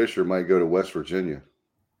that Fisher might go to West Virginia.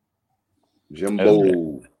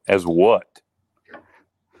 Jimbo. As what?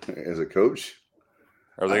 As a coach?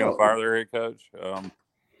 Are they going to fire their head coach?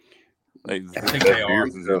 I think they are.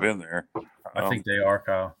 Since they've been there. I think they are,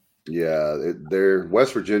 Kyle. Yeah, they're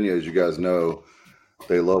West Virginia, as you guys know.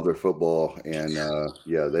 They love their football, and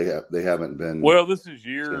they haven't been. Well, this is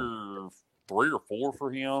year 3 or 4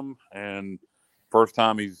 for him, and first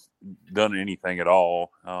time he's done anything at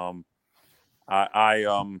all.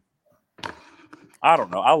 I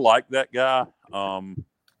don't know. I like that guy. I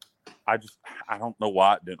don't know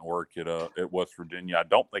why it didn't work at West Virginia. I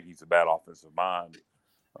don't think he's a bad offensive mind.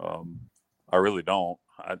 I really don't.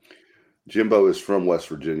 Jimbo is from West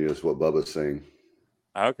Virginia, is what Bubba's saying.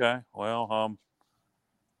 Okay, well,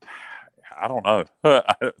 I don't know.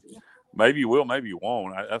 Maybe you will, maybe you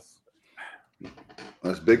won't.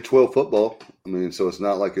 That's Big 12 football. I mean, so it's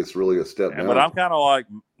not like it's really a step down. But I'm kind of like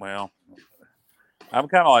Matt.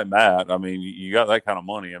 I mean, you got that kind of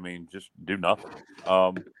money. I mean, just do nothing.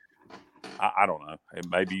 I don't know.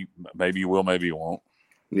 Maybe you will, maybe you won't.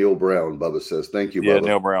 Neil Brown, Bubba says, "Thank you, Bubba." Yeah,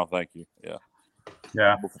 Neil Brown, thank you. Yeah.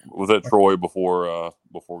 Was at Troy before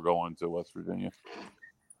going to West Virginia.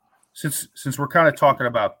 Since we're kind of talking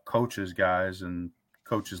about coaches, guys, and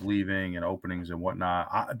coaches leaving and openings and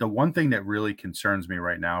whatnot, the one thing that really concerns me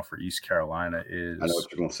right now for East Carolina is I know what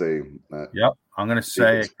you're going to say, Matt. Yep, I'm going to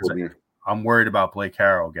say it because I'm worried about Blake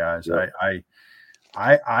Harrell, guys. Yep.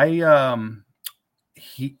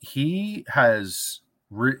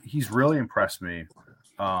 He's really impressed me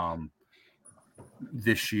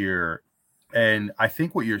this year. And I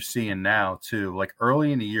think what you're seeing now, too, like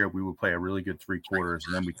early in the year, we would play a really good 3 quarters,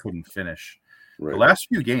 and then we couldn't finish. Right. The last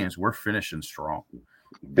few games, we're finishing strong.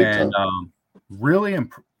 And really,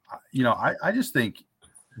 I just think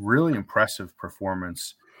really impressive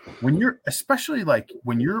performance. When you're, especially like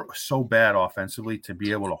when you're so bad offensively, to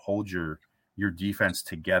be able to hold your defense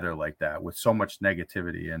together like that with so much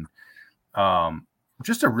negativity, and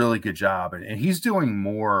just a really good job. And he's doing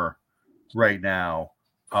more right now.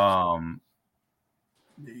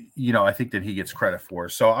 I think that he gets credit for.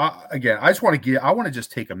 So I want to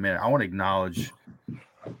just take a minute. I want to acknowledge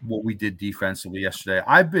what we did defensively yesterday.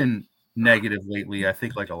 I've been negative lately. I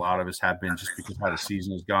think like a lot of us have been, just because how the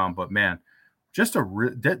season has gone. But man, just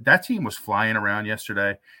that team was flying around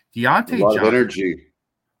yesterday. A lot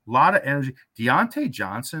of energy. Deontay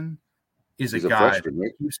Johnson is a guy freshman,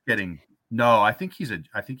 right? Who's getting. No, I think he's a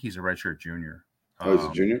redshirt junior. Oh, he's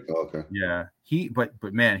a junior? Oh, okay. Yeah.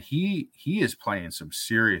 But man, he is playing some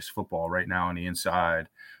serious football right now on the inside.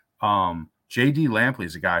 JD Lampley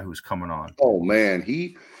is a guy who's coming on. Oh man,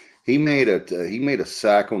 he made a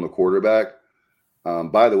sack on the quarterback.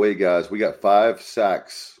 By the way, guys, we got 5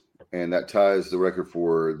 sacks, and that ties the record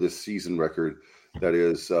for this season record. That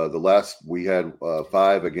is the last we had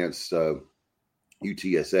 5 against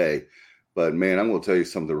UTSA. But man, I'm going to tell you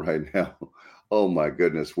something right now. Oh my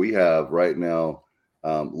goodness, we have right now.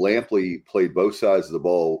 Lampley played both sides of the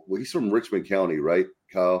ball. Well, he's from Richmond County, right,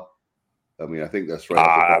 Kyle? I mean, I think that's right.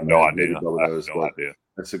 I have no idea.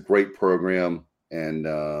 That's a great program, and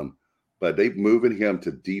but they're moving him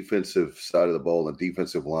to defensive side of the ball and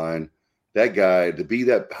defensive line. That guy to be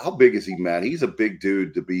that. How big is he, Matt? He's a big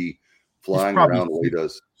dude to be flying around the way he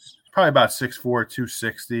does. Probably about 6'4",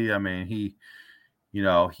 260. I mean, he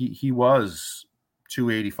was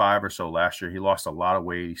 285 or so last year. He lost a lot of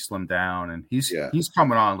weight. He slimmed down, and he's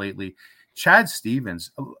coming on lately. Chad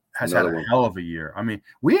Stevens has had a hell of a year. I mean,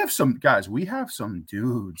 we have some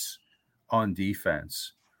dudes on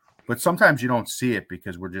defense, but sometimes you don't see it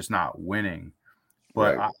because we're just not winning.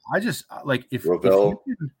 But right. I just like if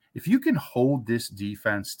you can hold this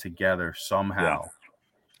defense together somehow,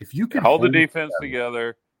 if you can hold the defense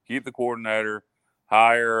together, keep the coordinator,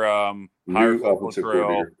 hire Seth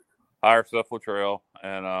Luttrell,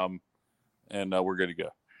 and we're good to go.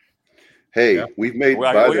 Hey, we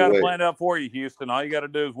got it planned out for you, Houston. All you got to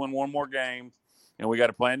do is win one more game, and we got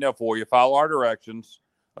it planned out for you. Follow our directions.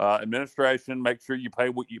 Administration, make sure you pay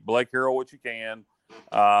Blake Harrell what you can.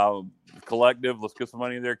 Collective, let's get some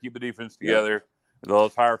money in there, keep the defense together. Yeah.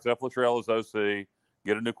 Let's hire Seth Luttrell as OC,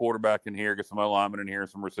 get a new quarterback in here, get some alignment in here,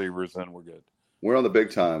 some receivers, and we're good. We're on the big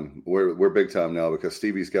time. We're big time now because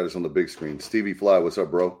Stevie's got us on the big screen. Stevie Fly, what's up,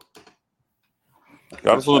 bro?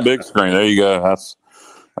 Got us on the big screen. There you go. That's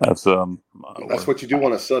what you do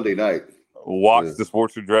on a Sunday night. Watch the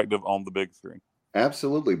Sports Directive on the big screen.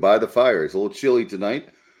 Absolutely, by the fire. It's a little chilly tonight,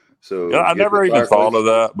 so I never even thought of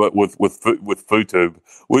that. But with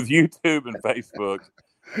YouTube and Facebook,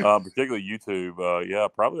 particularly YouTube,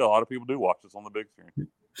 probably a lot of people do watch us on the big screen.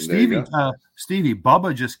 Stevie,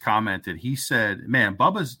 Bubba just commented. He said, "Man,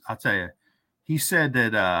 I'll tell you, he said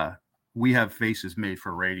that we have faces made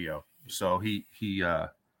for radio." So he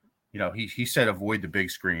said avoid the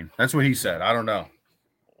big screen. That's what he said. I don't know.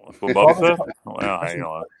 That's what Bubba said. Well, hang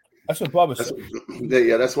on. That's what Bubba said.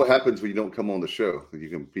 Yeah, that's what happens when you don't come on the show.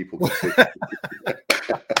 People can say,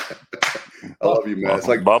 I love you, man. It's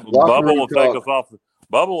like Bubba will take us off.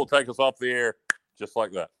 Bubba will take us off the air just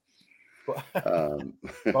like that.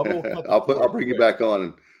 I'll bring you back on,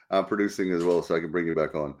 and I'm producing as well, so I can bring you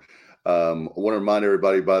back on. I want to remind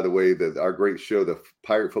everybody, by the way, that our great show, the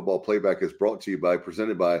Pirate Football Playback, is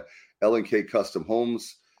presented by L&K Custom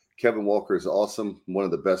Homes. Kevin Walker is awesome. One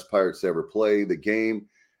of the best Pirates to ever play the game.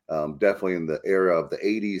 Definitely in the era of the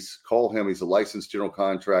 80s. Call him. He's a licensed general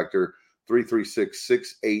contractor.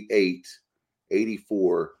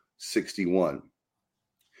 336-688-8461.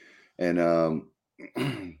 And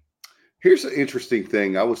here's an interesting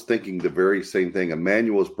thing. I was thinking the very same thing.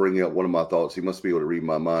 Emmanuel's bringing up one of my thoughts. He must be able to read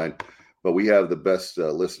my mind. But we have the best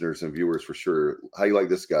listeners and viewers for sure. How you like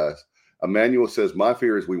this, guys? Emmanuel says, my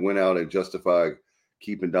fear is we went out and justify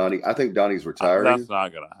keeping Donnie. I think Donnie's retiring. That's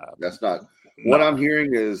not going to happen. That's not. No. What I'm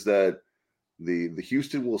hearing is that the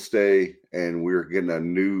Houston will stay, and we're getting a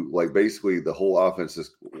new, like, basically the whole offense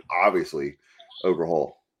is obviously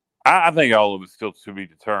overhaul. I think all of it's still to be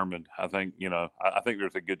determined. I think, I think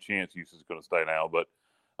there's a good chance Houston's going to stay now, but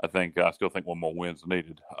I still think one more win's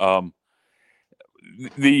needed.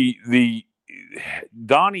 The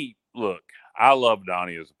Donnie, look, I love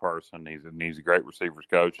Donnie as a person. He's a great receivers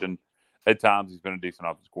coach, and at times he's been a decent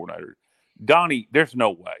offensive coordinator. Donnie, there's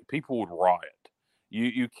no way. People would riot.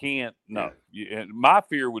 You can't. No. My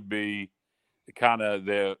fear would be kind of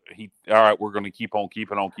all right, we're going to keep on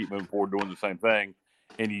keeping on, keep moving forward, doing the same thing,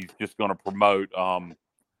 and he's just going to promote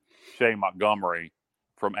Shane Montgomery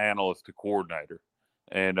from analyst to coordinator.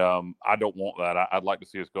 And I don't want that. I'd like to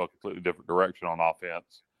see us go a completely different direction on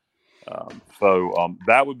offense. So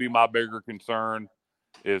that would be my bigger concern,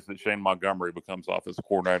 is that Shane Montgomery becomes offensive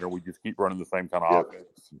coordinator. We just keep running the same kind of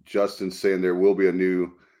offense. Justin's saying there will be a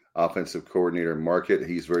new offensive coordinator market.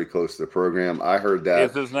 He's very close to the program. I heard that.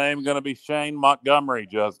 Is his name going to be Shane Montgomery,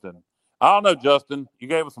 Justin? I don't know, Justin. You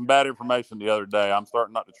gave us some bad information the other day. I'm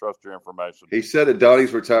starting not to trust your information. He said that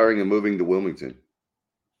Donnie's retiring and moving to Wilmington.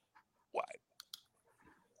 What?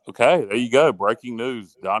 Okay, there you go. Breaking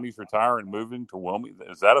news. Donnie's retiring and moving to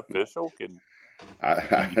Wilmington. Is that official?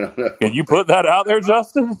 I don't know. Can you put that out there,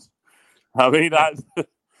 Justin? I mean,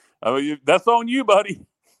 that's on you, buddy.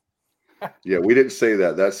 Yeah, we didn't say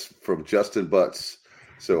that. That's from Justin Butts.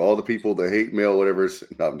 So all the people that hate mail, whatever.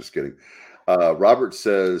 No, I'm just kidding. Robert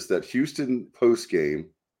says that Houston postgame,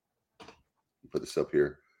 put this up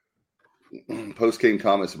here, postgame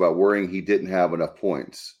comments about worrying he didn't have enough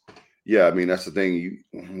points. Yeah, I mean, that's the thing.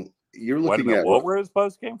 You're looking at what were his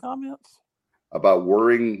postgame comments? About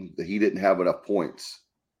worrying that he didn't have enough points.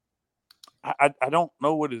 I don't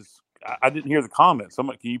know what his. I didn't hear the comment.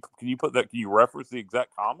 Can you put that? Can you reference the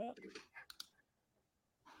exact comment?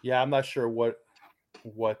 Yeah, I'm not sure what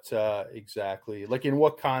exactly, like in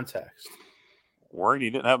what context. Worried he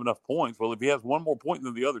didn't have enough points. Well, if he has one more point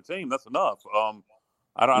than the other team, that's enough.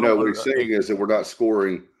 I don't know. What he's saying is that we're not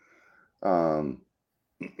scoring. Did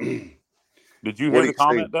you hear the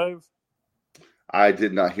comment, Dave? I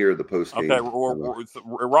did not hear the post game. Okay,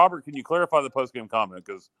 Robert, can you clarify the post game comment?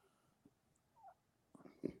 Because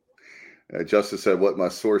Justice said, "What my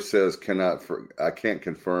source says I can't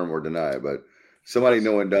confirm or deny." But somebody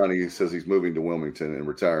knowing Donnie says he's moving to Wilmington and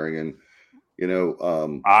retiring, and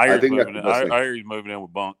I think I hear he's moving in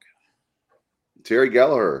with Bunk. Terry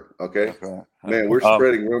Gallagher. Okay. Man, we're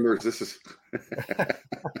spreading rumors. This is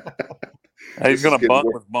he's going to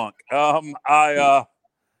bunk with Bunk.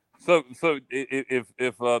 So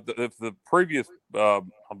if the previous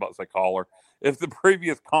I'm about to say caller, if the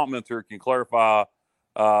previous commenter can clarify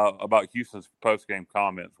about Houston's post game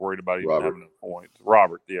comments, worried about even having enough points,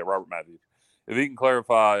 Robert Matthews, if he can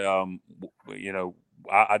clarify,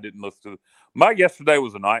 I didn't listen to my yesterday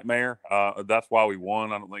was a nightmare. That's why we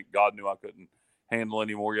won. I don't think God knew I couldn't handle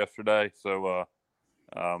any more yesterday, so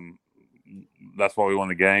that's why we won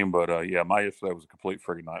the game. But my yesterday was a complete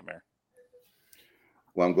freaking nightmare.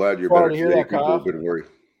 Well, I'm glad you're better today. People have been worried.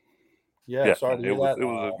 Yeah, sorry to hear that.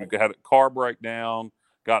 We had a car breakdown,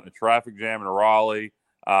 got in a traffic jam in Raleigh.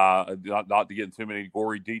 Not to get into too many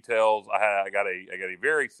gory details. I got a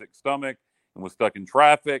very sick stomach and was stuck in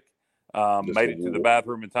traffic. Made it to the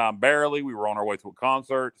bathroom in time barely. We were on our way to a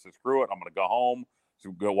concert. Said, screw it, I'm going to go home.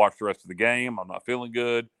 So go watch the rest of the game. I'm not feeling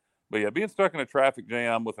good. But yeah, being stuck in a traffic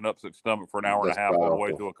jam with an upset stomach for an hour and a half on the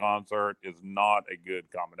way to a concert is not a good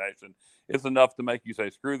combination. It's enough to make you say,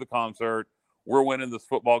 screw the concert. We're winning this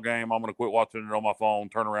football game. I'm going to quit watching it on my phone,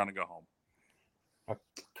 turn around and go home.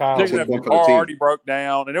 Kyle, your car already broke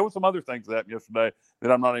down. And there were some other things that happened yesterday that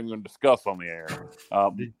I'm not even going to discuss on the air.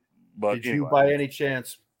 Did you, by any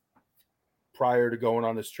chance, prior to going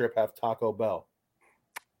on this trip, have Taco Bell?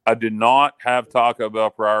 I did not have Taco Bell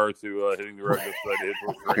prior to hitting the road yesterday.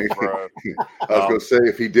 I was going to say,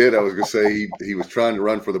 if he did, I was going to say he was trying to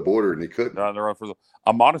run for the border and he couldn't. I'm trying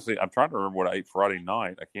to remember what I ate Friday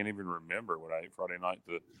night. I can't even remember what I ate Friday night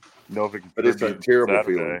to know if it could. But it's a terrible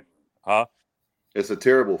Saturday. feeling. Huh? It's a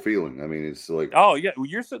terrible feeling. I mean, it's like, oh yeah, well,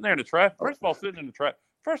 you're sitting there in the traffic. First of all, sitting in the traffic.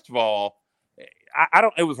 First of all, I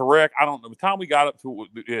don't. It was a wreck. I don't know. By the time we got up to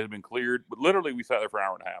it, it had been cleared, but literally we sat there for an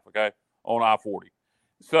hour and a half. Okay, on I-40.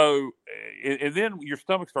 So, and then your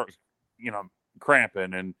stomach starts,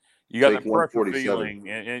 cramping, and you got take that pressure 147.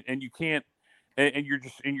 feeling, and you can't, and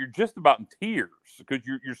you're just about in tears because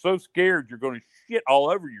you're so scared you're going to shit all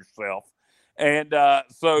over yourself. And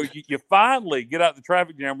so you finally get out the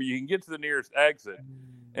traffic jam where you can get to the nearest exit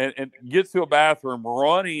and get to a bathroom,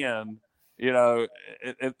 run in.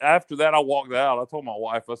 And after that, I walked out. I told my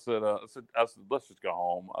wife, I said, let's just go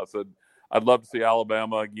home. I said, I'd love to see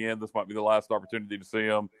Alabama again. This might be the last opportunity to see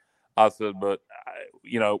them. I said, but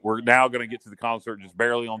we're now going to get to the concert just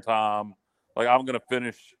barely on time. Like I'm going to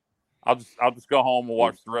finish. I'll just go home and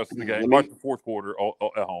watch the rest of the game. Watch the fourth quarter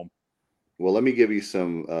at home. Well, let me give you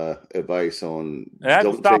some advice on. And I had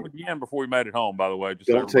to stop again before we made it home. By the way, just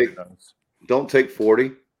don't take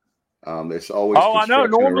 40. It's always. Oh, I know.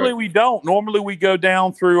 Normally we don't. Normally we go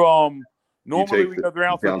down through. Normally we go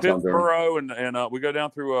down through Pittsburgh and we go down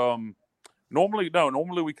through. Normally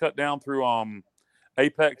we cut down through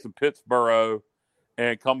Apex and Pittsburgh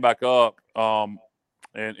and come back up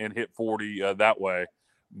and hit 40 that way.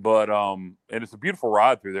 But and it's a beautiful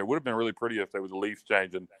ride through there. It would have been really pretty if there was a leaf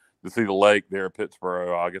changing to see the lake there at Pittsburgh.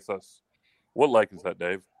 I guess what lake is that,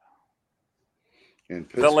 Dave? In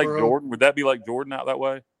Pittsburgh? Is that Lake Jordan? Would that be Lake Jordan out that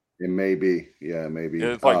way? It may be. Yeah, maybe.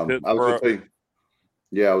 Yeah, it's like Pittsburgh.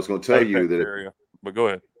 I was going to tell you that area. But go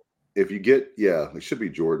ahead. If you get, it should be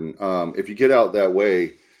Jordan. If you get out that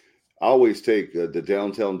way, I always take the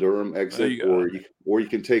downtown Durham exit, or you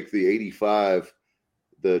can take the 85,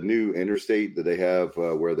 the new interstate that they have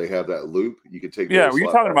where they have that loop. You can take. Yeah,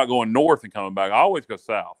 you're talking about going north and coming back. I always go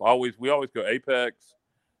south. We always go Apex,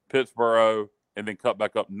 Pittsburgh, and then cut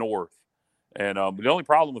back up north. And but the only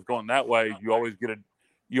problem with going that way, you always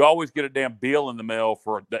get a damn bill in the mail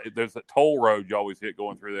for there's a toll road you always hit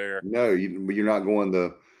going through there. No, you're not going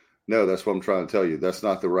No, that's what I'm trying to tell you. That's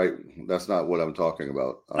not what I'm talking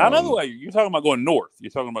about. I know the way you're talking about going north.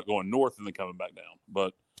 You're talking about going north and then coming back down.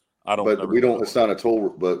 But I don't. But we don't. It's not a toll.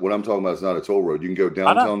 But what I'm talking about is not a toll road. You can go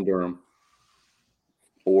downtown Durham,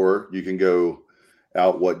 or you can go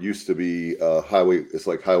out what used to be highway. It's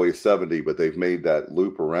like Highway 70, but they've made that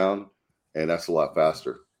loop around, and that's a lot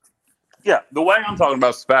faster. Yeah, the way I'm talking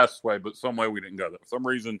about is the fastest way, but some way we didn't go there. For some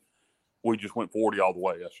reason, we just went 40 all the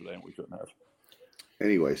way yesterday, and we couldn't have.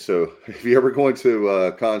 Anyway, so if you ever going to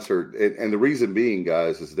a concert, and the reason being,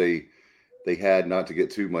 guys, is they had, not to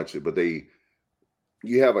get too much, but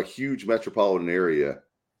you have a huge metropolitan area,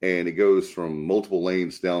 and it goes from multiple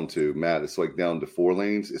lanes down to, Matt, it's like down to 4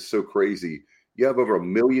 lanes. It's so crazy. You have over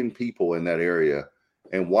 1 million people in that area,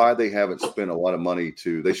 and why they haven't spent a lot of money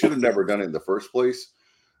they should have never done it in the first place.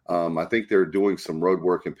 I think they're doing some road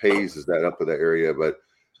work and Pays is that up in that area, but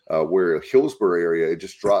where Hillsborough area, it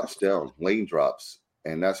just drops down, lane drops.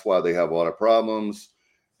 And that's why they have a lot of problems.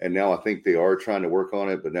 And now I think they are trying to work on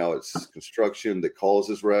it, but now it's construction that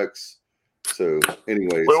causes wrecks. So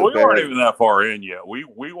anyway. Well, we weren't even that far in yet. We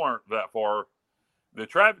weren't that far. The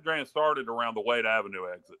traffic jam started around the Wade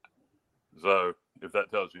Avenue exit. So if that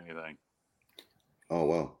tells you anything. Oh,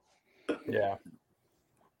 wow. Yeah.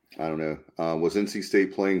 I don't know. Was NC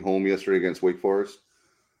State playing home yesterday against Wake Forest?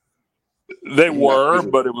 They were,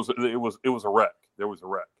 but it was a wreck. There was a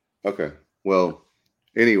wreck. Okay. Well,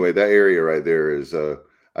 anyway, that area right there is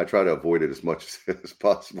I try to avoid it as much as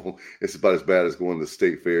possible. It's about as bad as going to the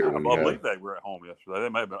state fair. I believe they were at home yesterday. They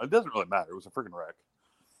may have been. It doesn't really matter. It was a freaking wreck.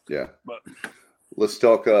 Yeah. But let's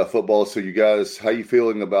talk football. So you guys, how you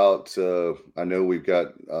feeling about I know we've got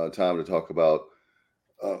time to talk about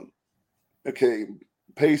okay,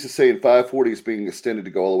 Pace is saying 540 is being extended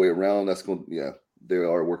to go all the way around. That's going they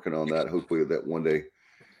are working on that. Hopefully that one day.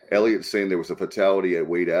 Elliot's saying there was a fatality at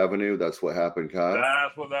Wade Avenue. That's what happened, Kyle.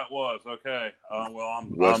 That's what that was. Okay. I'm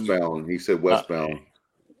westbound. He said westbound.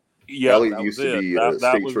 Yeah, Elliot used to be a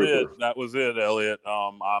state trooper. That was it, Elliot.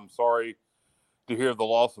 I'm sorry to hear the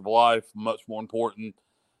loss of life. Much more important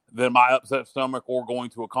than my upset stomach or going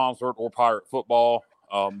to a concert or Pirate football.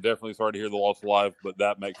 Definitely sorry to hear the loss of life, but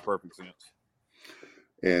that makes perfect sense.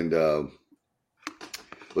 And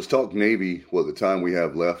let's talk Navy. Well, the time we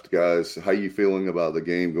have left, guys. How you feeling about the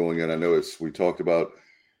game going in? I know we talked about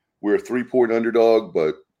we're a 3-point underdog,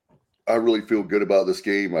 but I really feel good about this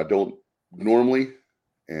game. I don't normally,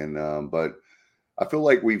 but I feel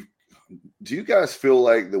like do you guys feel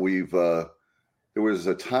like that there was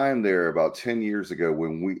a time there about 10 years ago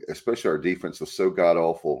when especially our defense was so god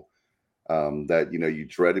awful that, you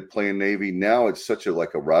dreaded playing Navy. Now it's such a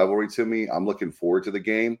rivalry to me. I'm looking forward to the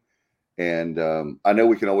game. And I know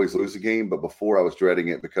we can always lose a game, but before I was dreading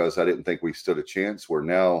it because I didn't think we stood a chance. Where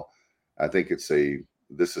now I think this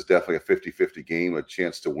is definitely a 50-50 game, a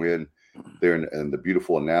chance to win there in the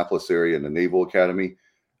beautiful Annapolis area in the Naval Academy.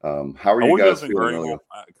 How are you guys feeling earlier?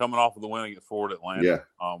 Coming off of the win against Florida Atlantic.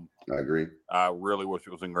 Yeah, I agree. I really wish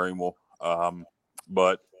it was in Greenville.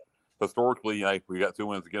 But historically, we got 2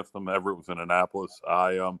 wins against them. Everett was in Annapolis.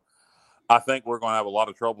 I think we're going to have a lot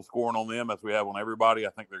of trouble scoring on them as we have on everybody. I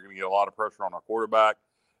think they're going to get a lot of pressure on our quarterback.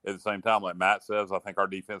 At the same time, like Matt says, I think our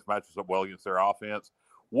defense matches up well against their offense.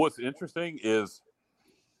 What's interesting is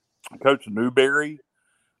Coach Newberry,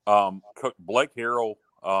 Blake Harrell,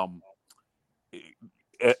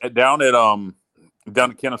 down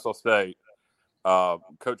at Kennesaw State.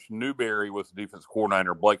 Coach Newberry was the defense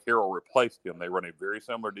coordinator. Blake Harrell replaced him. They run a very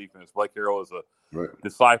similar defense. Blake Harrell is a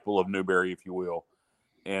disciple of Newberry, if you will.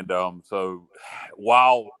 And so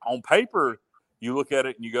while on paper you look at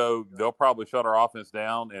it and you go, they'll probably shut our offense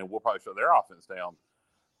down and we'll probably shut their offense down.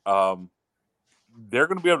 They're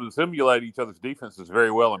going to be able to simulate each other's defenses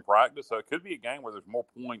very well in practice. So it could be a game where there's more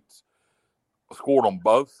points scored on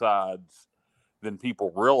both sides than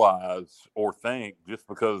people realize or think, just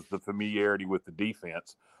because the familiarity with the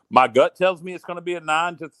defense. My gut tells me it's going to be a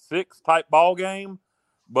 9-6 type ball game,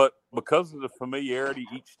 but because of the familiarity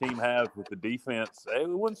each team has with the defense, it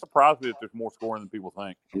wouldn't surprise me if there's more scoring than people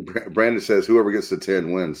think. Brandon says whoever gets to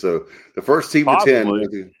 10 wins. So the first team to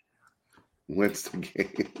 10 wins the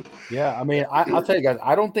game. Yeah, I mean, I'll tell you guys,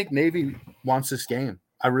 I don't think Navy wants this game.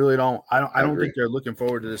 I really don't. I don't think they're looking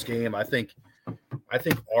forward to this game. I think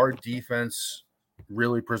our defense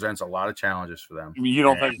really presents a lot of challenges for them. You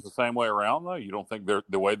don't think it's the same way around, though? You don't think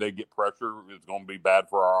the way they get pressure is going to be bad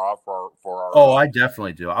for our Oh, I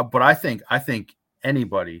definitely do. But I think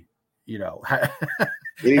anybody,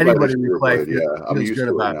 anybody we play, I'm used to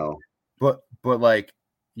it now. But like,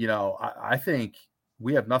 I think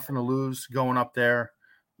we have nothing to lose going up there.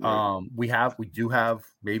 We do have,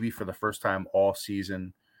 maybe for the first time all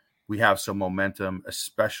season, we have some momentum,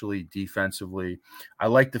 especially defensively. I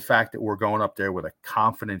like the fact that we're going up there with a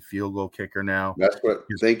confident field goal kicker now.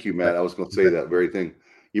 Thank you, Matt. I was going to say that very thing.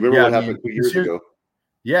 You remember what happened 2 years ago?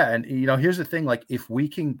 Yeah, and here's the thing: like, if we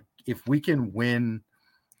can win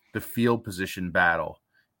the field position battle,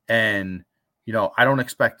 and I don't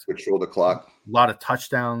expect control the clock, a lot of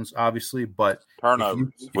touchdowns, obviously, but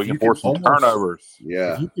turnovers. We can force some turnovers.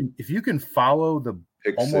 Yeah, if you can follow the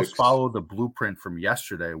blueprint from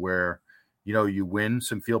yesterday, where you win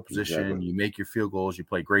some field position, you make your field goals, you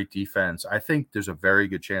play great defense. I think there's a very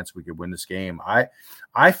good chance we could win this game.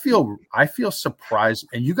 I feel surprised,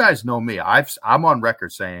 and you guys know me. I'm on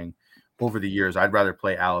record saying over the years I'd rather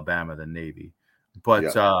play Alabama than Navy, but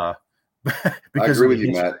because I agree with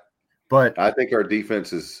you, Matt. But I think our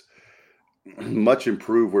defense is much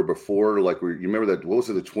improved. Where before, you remember that? What was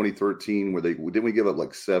it? The 2013 where didn't we give up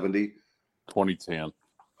like 70? 2010.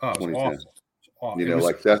 Oh, 2010.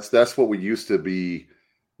 Awesome. That's what we used to be.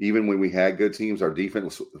 Even when we had good teams, our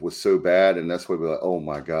defense was so bad, and that's why we're like, oh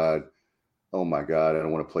my god, I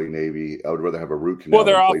don't want to play Navy. I would rather have a root canal. Well,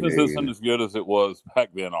 their offense isn't as good as it was back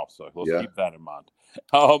then. Also, let's keep that in mind.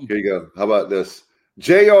 Here you go. How about this?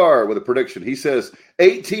 JR with a prediction. He says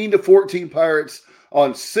 18-14 Pirates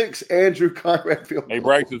on 6 Andrew Conrad field goals. He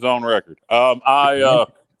breaks his own record. Hey,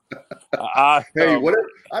 whatever.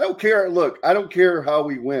 I don't care. Look, I don't care how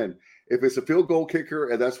we win. If it's a field goal kicker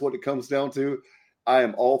and that's what it comes down to, I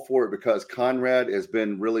am all for it because Conrad has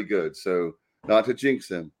been really good. So not to jinx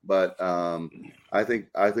him, but I think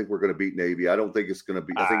we're going to beat Navy. I don't think it's going to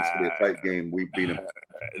be. I think it's going to be a tight game. We beat him.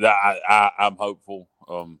 I'm hopeful.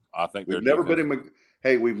 I think we've never beat him.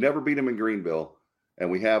 We've never beat him in Greenville, and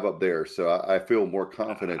we have up there. So I feel more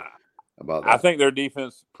confident about that. I think their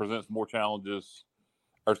defense presents more challenges.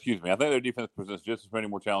 I think their defense presents just as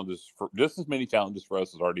many challenges for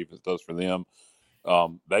us as our defense does for them.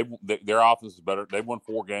 Their offense is better. They've won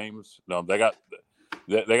 4 games. They got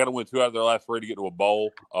to win 2 out of their last 3 to get to a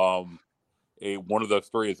bowl. One of those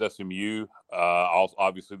 3 is SMU. Also,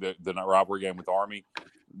 obviously, the rivalry game with Army.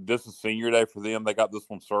 This is senior day for them. They got this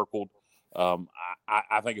one circled.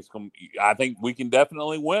 I think it's going. I think we can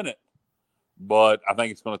definitely win it, but I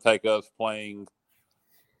think it's going to take us playing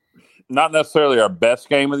not necessarily our best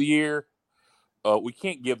game of the year. We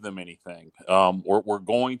can't give them anything. We're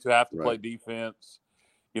going to have to play defense.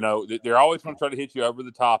 They're always going to try to hit you over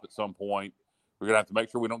the top at some point. We're going to have to make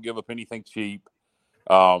sure we don't give up anything cheap.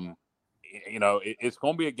 It's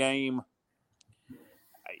going to be a game.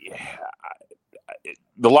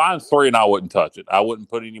 The line's 3, and I wouldn't touch it. I wouldn't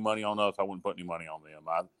put any money on us. I wouldn't put any money on them.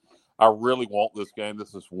 I really want this game.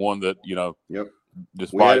 This is one that,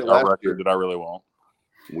 despite our record, that I really want.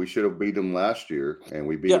 We should have beat them last year, and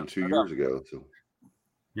we beat them 2 years ago. So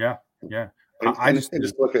yeah. And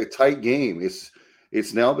it's like a tight game.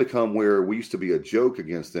 It's now become where we used to be a joke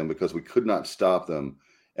against them because we could not stop them,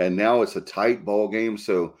 and now it's a tight ball game.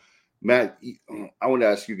 So, Matt, I want to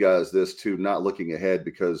ask you guys this too, not looking ahead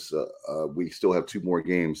because we still have 2 more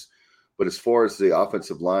games. But as far as the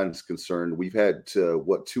offensive line is concerned, we've had 2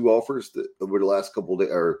 offers that over the last couple of days,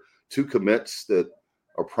 or 2 commits that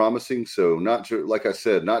are promising. So like I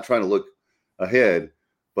said, not trying to look ahead,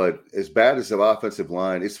 but as bad as the offensive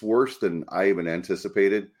line, it's worse than I even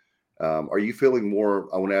anticipated. Are you feeling more?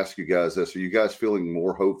 I want to ask you guys this: are you guys feeling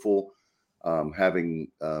more hopeful? Having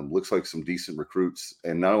looks like some decent recruits,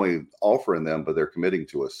 and not only offering them, but they're committing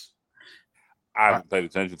to us. I haven't paid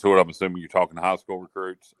attention to it. I'm assuming you're talking to high school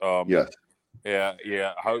recruits. Yes.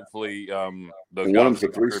 Yeah. Hopefully, those one of them's a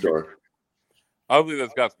 3-star. Hopefully,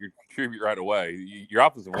 those guys can contribute right away. Your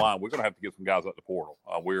offensive line, we're going to have to get some guys out the portal.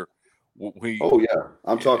 Oh yeah,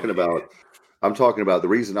 I'm talking about the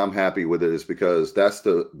reason I'm happy with it is because that's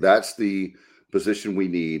the position we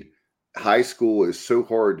need. High school is so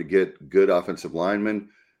hard to get good offensive linemen.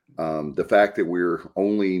 The fact that we're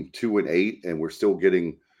only 2-8 and we're still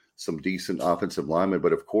getting some decent offensive linemen,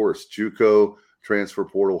 but of course, JUCO, transfer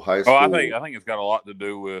portal, high school. Oh, I think it's got a lot to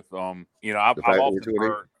do with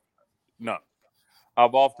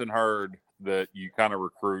I've often heard that you kind of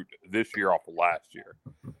recruit this year off of last year.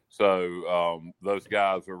 So those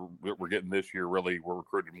guys that we're getting this year really were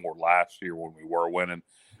recruited more last year when we were winning.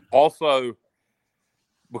 Also,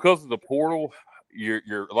 because of the portal, a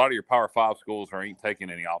lot of your Power 5 schools ain't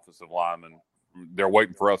taking any offensive linemen. They're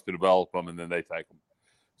waiting for us to develop them, and then they take them.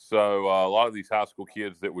 So a lot of these high school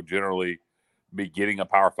kids that would generally be getting a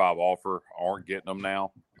Power 5 offer aren't getting them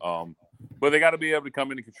now. But they got to be able to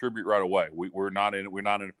come in and contribute right away. We're not in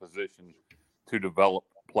a position to develop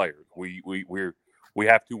players. We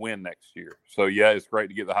have to win next year. So yeah, it's great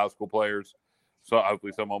to get the high school players. So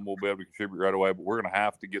hopefully some of them will be able to contribute right away. But we're going to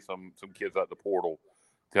have to get some kids out the portal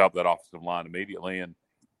to help that offensive line immediately. And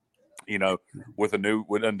with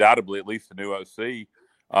undoubtedly at least a new OC,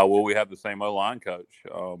 will we have the same O-line coach?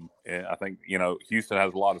 And I think Houston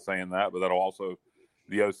has a lot of say in that, but that'll also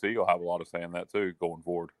the OC will have a lot of say in that too going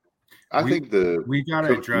forward. I think we got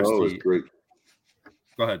to address is great.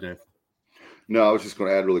 Go ahead, Dave. No, I was just going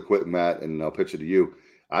to add really quick, Matt, and I'll pitch it to you.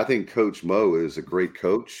 I think Coach Mo is a great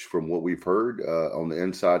coach from what we've heard on the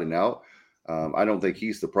inside and out. I don't think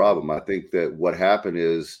he's the problem. I think that what happened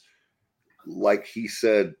is, like he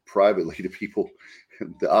said privately to people,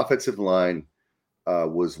 the offensive line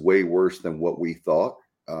was way worse than what we thought.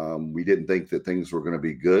 We didn't think that things were going to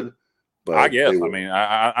be good. But I guess.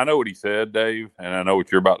 I know what he said, Dave, and I know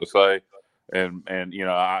what you're about to say. And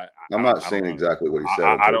I'm not saying exactly what he said.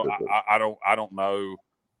 I don't know.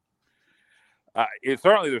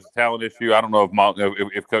 Certainly there's a talent issue. I don't know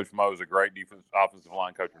if Coach Mo is a great offensive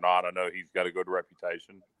line coach or not. I know he's got a good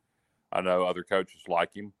reputation. I know other coaches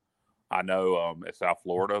like him. I know at South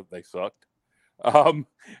Florida they sucked,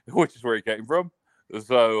 which is where he came from.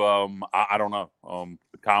 So I don't know.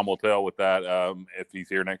 Time will tell with that if he's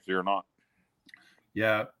here next year or not.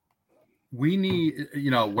 Yeah. We need,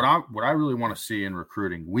 what I really want to see in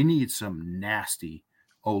recruiting, we need some nasty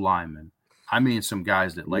O-linemen. I mean, some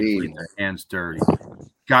guys that like to get their hands dirty,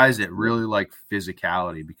 guys that really like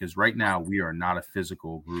physicality, because right now we are not a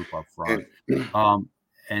physical group up front. One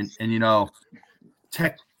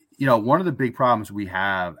of the big problems we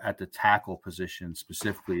have at the tackle position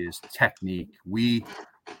specifically is technique.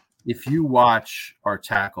 If you watch our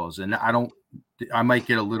tackles, and I might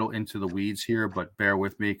get a little into the weeds here, but bear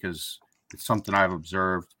with me because it's something I've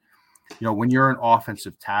observed. When you're an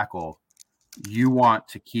offensive tackle, you want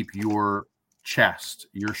to keep your chest,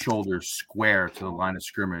 your shoulders square to the line of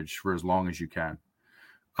scrimmage for as long as you can.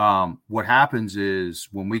 What happens is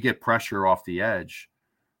when we get pressure off the edge,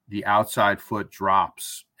 the outside foot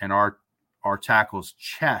drops, and our tackle's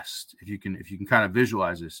chest, if you can kind of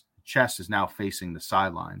visualize this, chest is now facing the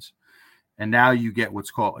sidelines. And now you get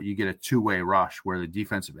a two-way rush where the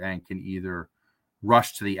defensive end can either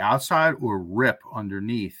rush to the outside or rip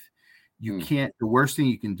underneath. You can't. The worst thing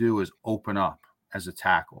you can do is open up as a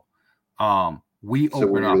tackle. Open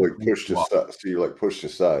up. So you're like pushed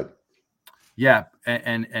aside. Yeah,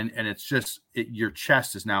 and it's just your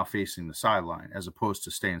chest is now facing the sideline as opposed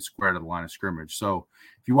to staying square to the line of scrimmage. So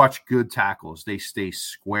if you watch good tackles, they stay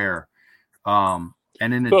square. And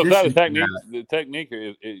in addition, the technique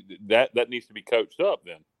is that needs to be coached up.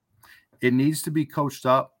 Then it needs to be coached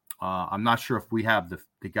up. I'm not sure if we have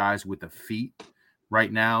the guys with the feet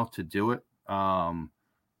right now to do it.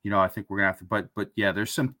 I think we're gonna have to. But yeah,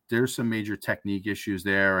 there's some major technique issues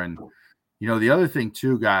there, and The other thing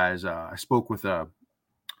too, guys, I spoke with a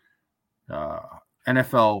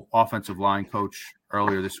NFL offensive line coach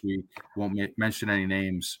earlier this week. Won't mention any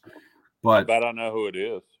names, but I bet I know who it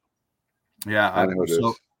is. Yeah, I know who it is.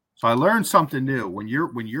 So I learned something new. When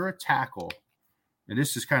you're a tackle, and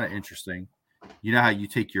this is kind of interesting. You know how you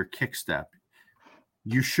take your kick step.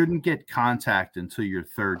 You shouldn't get contact until your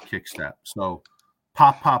third kick step. So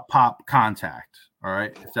pop, pop, pop, contact. All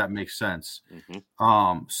right, if that makes sense.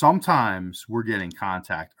 Mm-hmm. Sometimes we're getting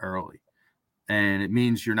contact early, and it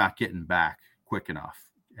means you're not getting back quick enough,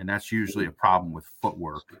 and that's usually a problem with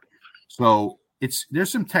footwork. So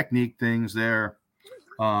there's some technique things there.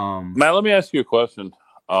 Matt, let me ask you a question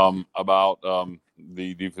about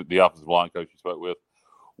the offensive line coach you spoke with.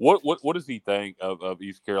 What does he think of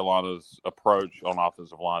East Carolina's approach on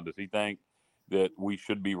offensive line? Does he think that we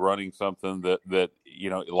should be running something that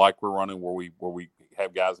like we're running where we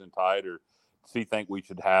have guys in tight, or does he think we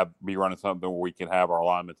should be running something where we can have our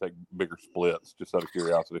linemen take bigger splits? Just out of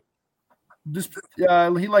curiosity.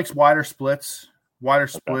 He likes wider splits,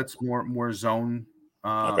 more zone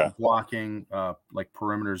blocking, like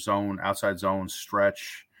perimeter zone, outside zone,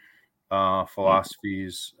 stretch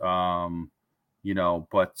philosophies. I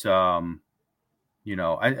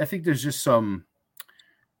think there's just some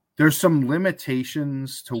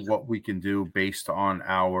limitations to what we can do based on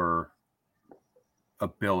our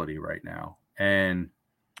ability right now. And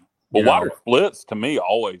wider splits to me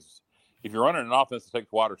always, if you're running an offense that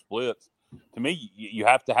takes wider splits, to me you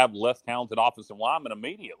have to have less talented offensive linemen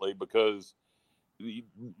immediately because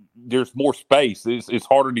there's more space. It's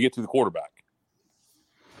harder to get to the quarterback.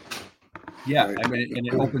 Yeah, I mean, and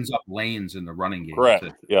it opens up lanes in the running game. Correct.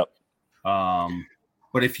 Yep.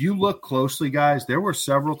 But if you look closely, guys, there were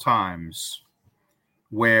several times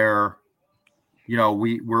where,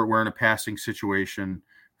 we're in a passing situation.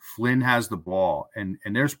 Flynn has the ball, and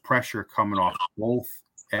there's pressure coming off both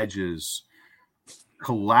edges,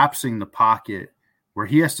 collapsing the pocket where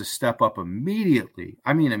he has to step up immediately.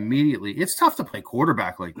 I mean, immediately. It's tough to play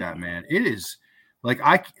quarterback like that, man. It is like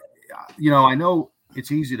I know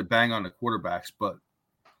it's easy to bang on the quarterbacks, but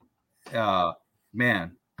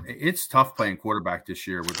man, it's tough playing quarterback this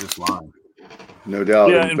year with this line. No doubt.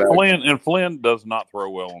 Yeah, and Flynn does not throw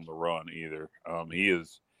well on the run either.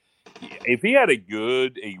 If he had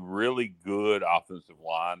a really good offensive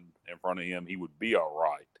line in front of him, he would be all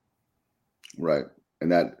right. Right.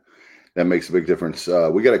 And that makes a big difference.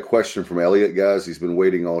 We got a question from Elliot, guys. He's been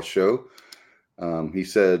waiting all show. He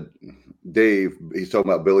said, Dave, he's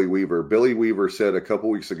talking about Billy Weaver. Billy Weaver said a couple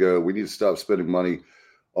weeks ago, we need to stop spending money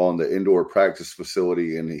on the indoor practice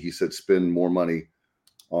facility. And he said, spend more money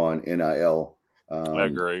on NIL. I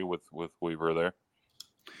agree with Weaver there.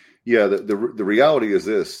 Yeah, the reality is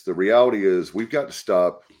this. The reality is we've got to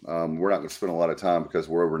stop. We're not going to spend a lot of time because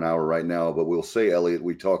we're over an hour right now, but we'll say, Elliot,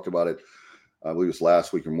 we talked about it, I believe it was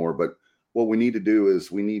last week or more. But what we need to do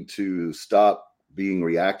is we need to stop being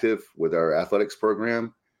reactive with our athletics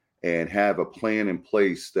program and have a plan in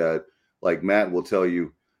place that, like Matt will tell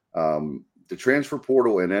you, the transfer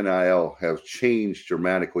portal and NIL have changed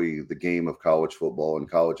dramatically the game of college football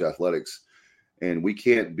and college athletics. And we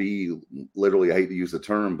can't be literally, I hate to use the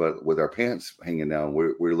term, but with our pants hanging down.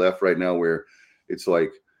 We're left right now where it's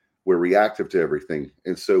like we're reactive to everything.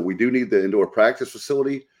 And so we do need the indoor practice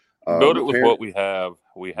facility. Build it with what we have.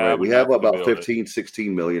 We have about 15,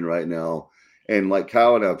 16 million right now. And like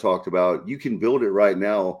Kyle and I have talked about, you can build it right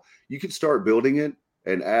now. You can start building it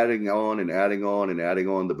and adding on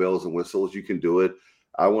the bells and whistles. You can do it.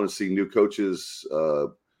 I want to see new coaches.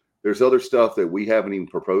 There's other stuff that we haven't even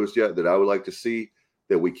proposed yet that I would like to see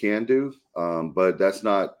that we can do. But that's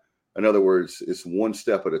not, in other words, it's one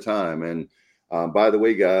step at a time. And by the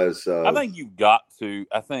way, guys, I think you've got to,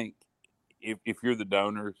 if you're the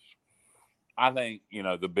donors, I think,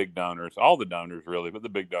 the big donors, all the donors really, but the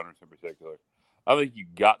big donors in particular, I think you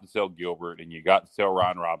got to tell Gilbert and you got to tell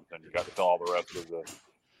Ryan Robinson, you got to tell all the rest of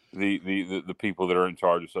the people that are in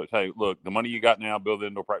charge of such. Hey, look, the money you got now, build the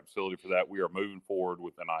indoor practice facility for that. We are moving forward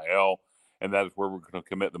with NIL, and that is where we're going to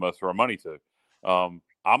commit the most of our money to. I'm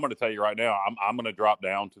going to tell you right now, I'm going to drop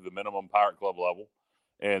down to the minimum Pirate Club level,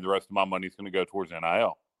 and the rest of my money is going to go towards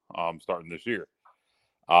NIL starting this year.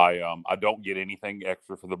 I don't get anything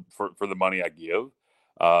extra for the money I give.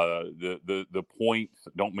 The points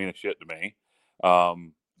don't mean a shit to me.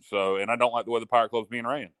 And I don't like the way the Pirate Club's being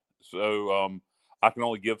ran. So I can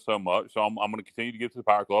only give so much. So I'm going to continue to give to the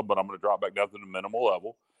Pirate Club, but I'm going to drop back down to the minimal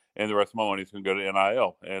level, and the rest of my money is going to go to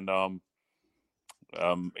NIL. And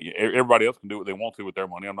everybody else can do what they want to with their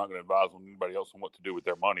money. I'm not going to advise anybody else on what to do with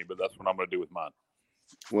their money, but that's what I'm going to do with mine.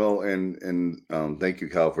 Well, and thank you,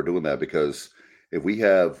 Kyle, for doing that, because if we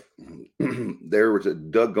have, there was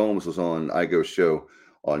Doug Gomes was on iGo show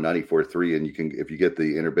on 94.3, and you can, if you get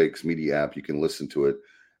the Interbakes Media app, you can listen to it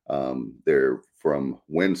there from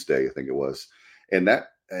Wednesday, I think it was. And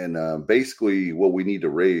basically what we need to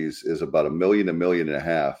raise is about $1 million and a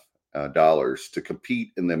half dollars to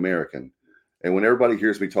compete in the American. And when everybody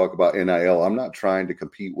hears me talk about NIL, I'm not trying to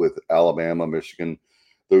compete with Alabama, Michigan,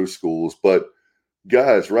 those schools. But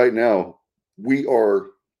guys, right now, we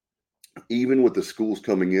are, even with the schools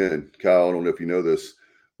coming in, Kyle, I don't know if you know this,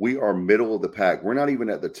 we are middle of the pack. We're not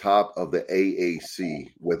even at the top of the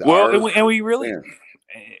AAC with and we really,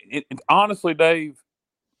 honestly, Dave,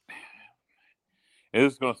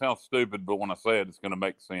 this is going to sound stupid, but when I say it, it's going to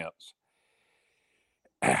make sense.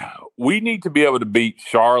 We need to be able to beat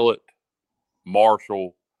Charlotte,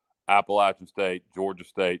 Marshall, Appalachian State, Georgia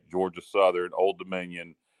Southern, Old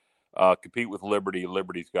Dominion, compete with Liberty.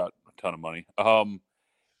 Liberty's got a ton of money.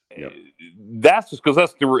 Yep. That's just because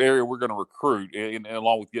that's the area we're going to recruit, and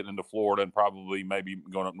along with getting into Florida and probably maybe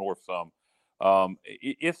going up north some.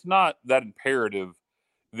 It's not that imperative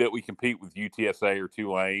that we compete with UTSA or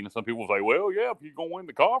Tulane. And some people say, well, yeah, if you're going to win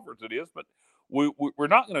the conference, it is. But we're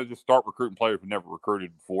not going to just start recruiting players we've never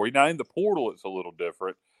recruited before. Now, in the portal, it's a little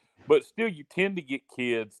different. But still, you tend to get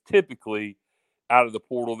kids typically out of the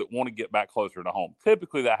portal that want to get back closer to home.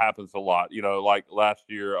 Typically, that happens a lot. Like last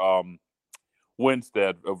year,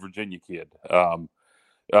 Winstead, a Virginia kid. Our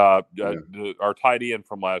tight end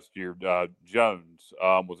from last year, Jones,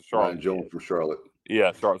 was a Charlotte. Ryan Jones from Charlotte.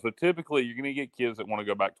 Yeah, Charlotte. So typically, you're going to get kids that want to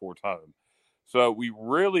go back towards home. So we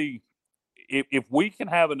really, if we can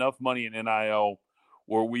have enough money in NIL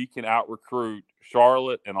where we can out-recruit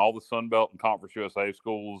Charlotte and all the Sun Belt and Conference USA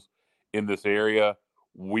schools in this area,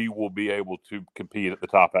 we will be able to compete at the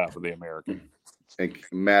top half of the American. And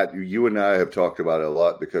Matt, you and I have talked about it a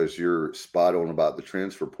lot because you're spot on about the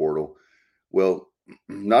transfer portal. Well,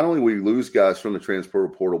 not only we lose guys from the transfer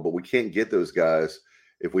portal, but we can't get those guys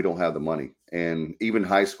if we don't have the money. And even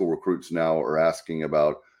high school recruits now are asking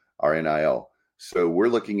about our NIL. So we're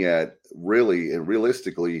looking at really and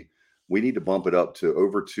realistically, we need to bump it up to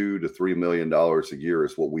over $2 to $3 million a year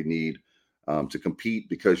is what we need to compete,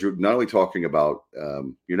 because you're not only talking about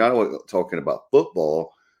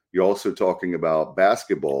football, you're also talking about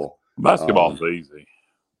basketball. Basketball's easy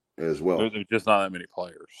as well. There's just not that many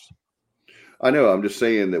players. I know. I'm just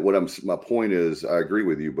saying that my point is, I agree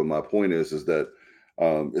with you, but my point is that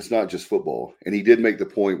it's not just football. And he did make the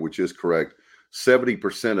point, which is correct.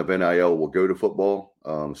 70% of NIL will go to football.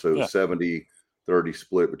 70-30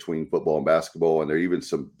 split between football and basketball. And there are even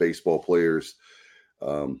some baseball players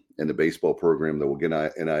in the baseball program that will get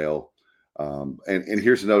NIL. And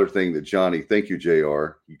here's another thing that Johnny, thank you,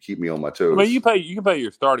 JR. You keep me on my toes. I mean, you can pay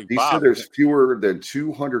your starting he five. Said there's fewer than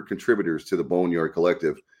 200 contributors to the Boneyard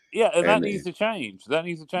Collective. Yeah, and that needs to change.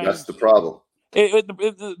 That's the problem.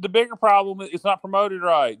 The bigger problem is it's not promoted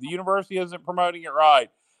right. The university isn't promoting it right.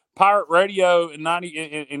 Pirate Radio and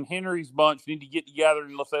Henry's bunch need to get together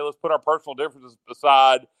and let's put our personal differences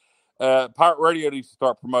aside. Pirate Radio needs to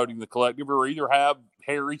start promoting the collective, or either have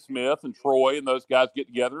Harry Smith and Troy and those guys get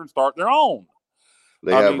together and start their own.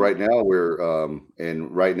 Right now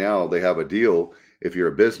they have a deal. If you're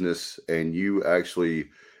a business and you actually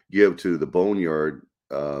give to the Boneyard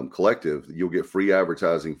Collective, you'll get free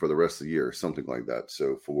advertising for the rest of the year, something like that.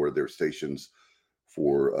 So for their stations,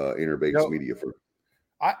 for Interbakes Media.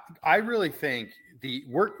 I really think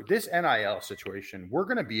this NIL situation, we're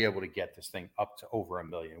going to be able to get this thing up to over $1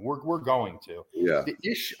 million. We're going to. Yeah. The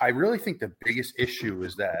issue, I really think the biggest issue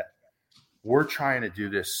is that we're trying to do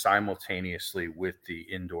this simultaneously with the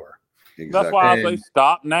indoor. Exactly. That's why I say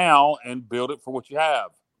stop now and build it for what you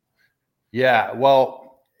have. Yeah.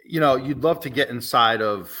 Well, you'd love to get inside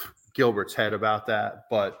of Gilbert's head about that,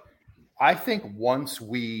 but I think once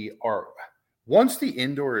the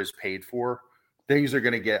indoor is paid for, things are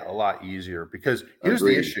going to get a lot easier, because here's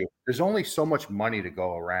the issue. There's only so much money to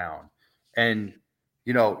go around. And,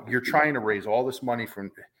 you're trying to raise all this money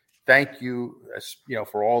thank you,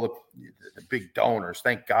 for all the big donors.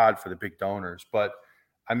 Thank God for the big donors. But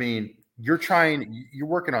I mean, you're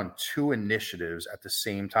working on two initiatives at the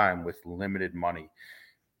same time with limited money.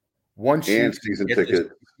 Once you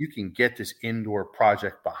can get this indoor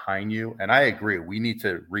project behind you. And I agree. We need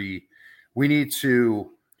to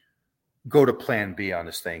go to plan B on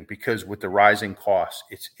this thing, because with the rising costs,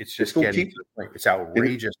 it's just getting to the point. It's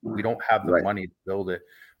outrageous. We don't have the money to build it,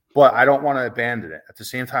 but I don't want to abandon it. At the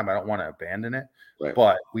same time, I don't want to abandon it,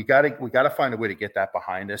 but we got to find a way to get that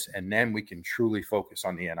behind us. And then we can truly focus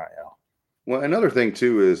on the NIL. Well, another thing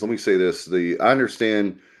too is, let me say this, I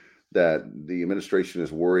understand that the administration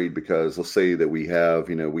is worried because let's say that we have,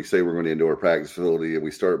 we say we're going to indoor practice facility and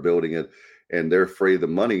we start building it and they're afraid of the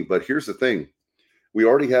money. But here's the thing. We've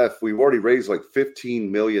already raised like $15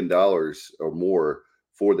 million or more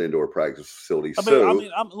for the indoor practice facility. You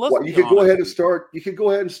could go ahead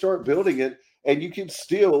and start building it, and you can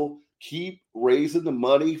still keep raising the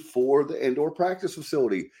money for the indoor practice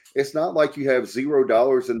facility. It's not like you have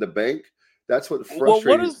 $0 in the bank. That's what frustrates.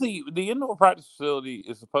 Well, what is the indoor practice facility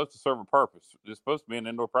is supposed to serve a purpose? It's supposed to be an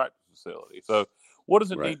indoor practice facility. So what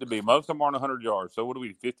does it need to be? Most of them aren't 100 yards. So what do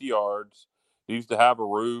we 50 yards? Needs to have a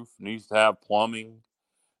roof, needs to have plumbing,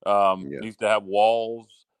 needs to have walls,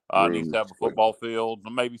 needs to have a football field,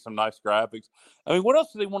 maybe some nice graphics. I mean, what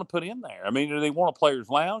else do they want to put in there? I mean, do they want a player's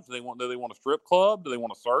lounge? Do they want a strip club? Do they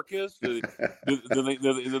want a circus? Do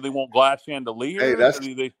they want glass chandeliers?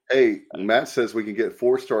 Hey, Matt says we can get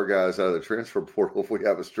 4-star guys out of the transfer portal if we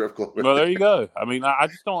have a strip club. Well, there you go. I mean, I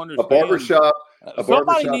just don't understand. A barbershop.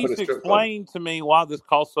 Somebody needs to explain to me why this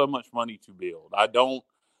costs so much money to build. I don't.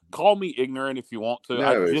 Call me ignorant if you want to.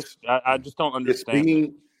 No, I just don't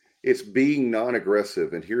understand. It's being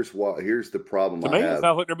non-aggressive, and here's the problem. To me, it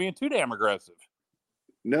sounds like they're being too damn aggressive.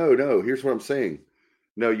 No. Here's what I'm saying.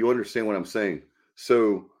 No, you understand what I'm saying.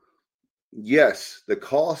 So, yes, the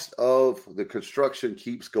cost of the construction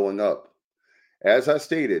keeps going up. As I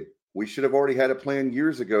stated, we should have already had a plan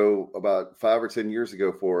years ago, about 5 or 10 years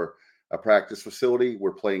ago, for a practice facility.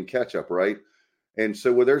 We're playing catch up, right? And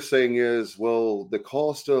so what they're saying is, well, the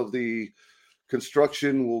cost of the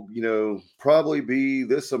construction will, probably be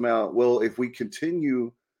this amount. Well, if we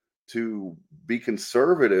continue to be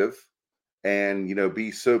conservative and,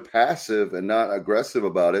 be so passive and not aggressive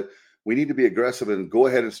about it, we need to be aggressive and go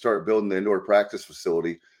ahead and start building the indoor practice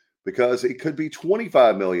facility, because it could be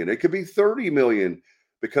 25 million. It could be 30 million,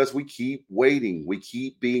 because we keep waiting. We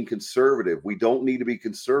keep being conservative. We don't need to be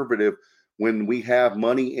conservative when we have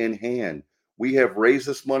money in hand. We have raised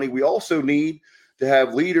this money. We also need to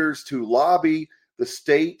have leaders to lobby the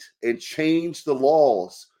state and change the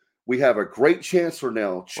laws. We have a great chancellor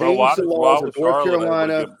now. Change the laws in North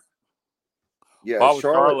Carolina. Why was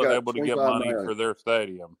Charlotte able to get money for their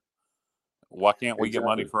stadium? Why can't we get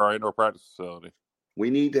money for our indoor practice facility?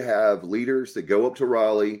 We need to have leaders that go up to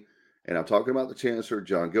Raleigh, and I'm talking about the chancellor,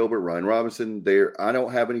 John Gilbert, Ryan Robinson. I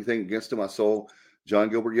don't have anything against him. I saw John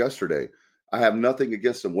Gilbert yesterday. I have nothing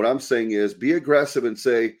against them. What I'm saying is be aggressive and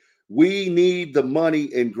say, we need the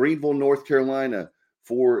money in Greenville, North Carolina,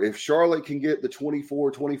 for if Charlotte can get the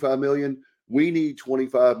 25 million, we need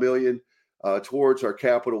 25 million towards our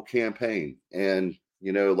capital campaign. And,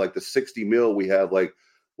 like the 60 mil, we have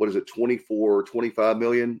 25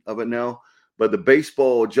 million of it now. But the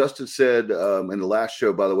baseball, Justin said in the last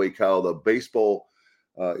show, by the way, Kyle, the baseball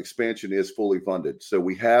expansion is fully funded. So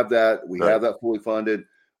we have that. We have that fully funded.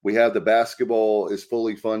 We have the basketball is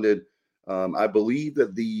fully funded. I believe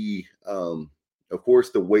that of course,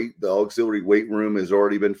 the auxiliary weight room has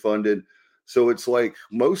already been funded. So it's like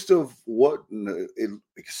most of what it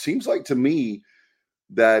seems like to me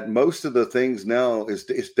that most of the things now is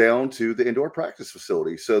down to the indoor practice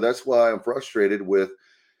facility. So that's why I'm frustrated with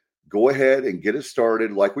go ahead and get it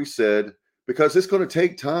started, like we said, because it's going to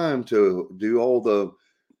take time to do all the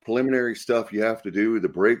preliminary stuff you have to do, the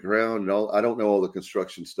break ground and all. I don't know all the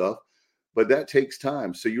construction stuff, but that takes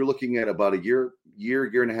time. So you're looking at about a year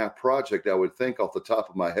and a half project, I would think, off the top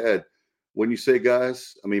of my head. When you say,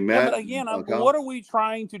 guys, I mean, Matt. But again, what are we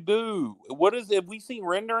trying to do? Have we seen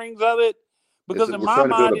renderings of it? Because in my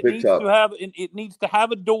mind, it needs to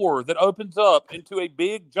have a door that opens up into a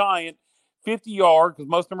big, giant 50-yard, because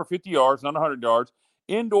most of them are 50 yards, not 100 yards,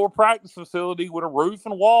 indoor practice facility with a roof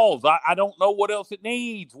and walls. I don't know what else it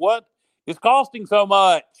needs. What is costing so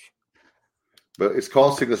much? But it's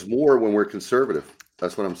costing us more when we're conservative.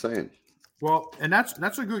 That's what I'm saying. Well, and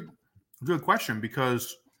that's a good question,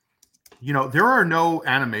 because there are no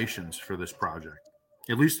animations for this project,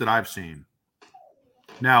 at least that I've seen.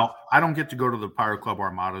 Now, I don't get to go to the Pirate Club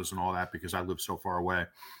Armadas and all that because I live so far away.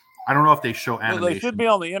 I don't know if they show animation. Well, they should be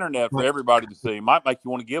on the internet for everybody to see. Might make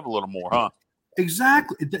you want to give a little more, huh?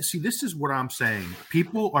 Exactly. See, this is what I'm saying.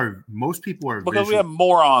 Most people are because we have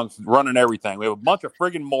morons running everything. We have a bunch of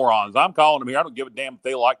friggin' morons. I'm calling them here. I don't give a damn if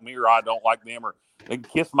they like me or I don't like them, or they can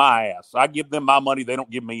kiss my ass. I give them my money. They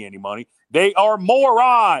don't give me any money. They are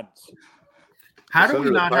morons. How do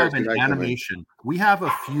we not have an animation? We have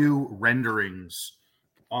a few renderings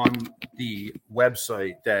on the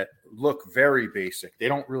website that look very basic. They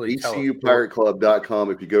don't really tell ECUPirateClub.com.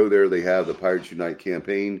 If you go there, they have the Pirates Unite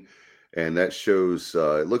campaign, and that shows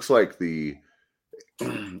it looks like for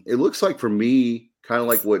me kind of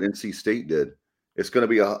like what NC State did. It's going to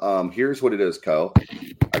be here's what it is, Kyle.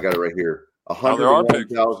 I got it right here. There are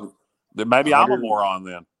 101,000. Then maybe I'm a moron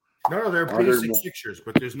then. No, they're basic pictures,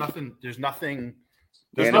 but there's nothing. There's nothing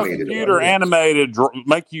computer animated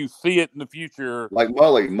make you see it in the future. Like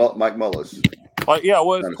Mike Mullis. Like, yeah,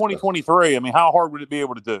 well, it's 2023. I mean, how hard would it be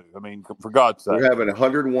able to do? I mean, for God's sake. We're having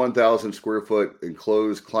 101,000 square foot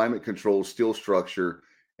enclosed climate controlled steel structure.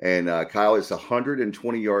 And Kyle, it's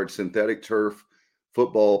 120-yard synthetic turf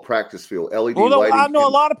football practice field. LED lighting. I know a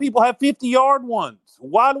lot of people have 50-yard ones.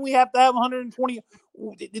 Why do we have to have 120?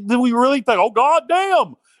 Do we really think, oh, God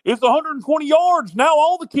damn, it's 120 yards. Now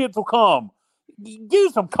all the kids will come.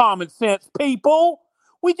 Use some common sense, people.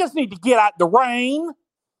 We just need to get out the rain.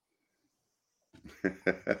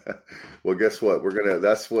 Well, guess what?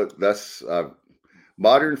 That's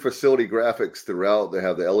modern facility graphics throughout. They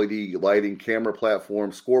have the LED lighting, camera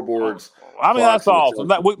platform, scoreboards. I mean, that's awesome.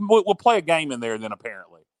 We'll play a game in there then,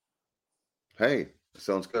 apparently. Hey,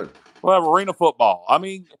 sounds good. We'll have arena football. I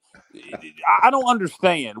mean, I don't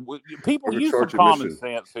understand. People use some common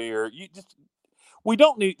sense here. We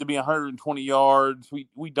don't need to be 120 yards.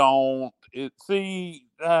 We don't. See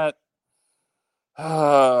that.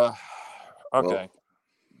 Okay.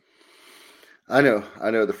 Well,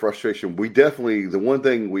 I know the frustration. The one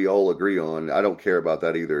thing we all agree on, I don't care about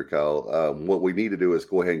that either, Kyle. What we need to do is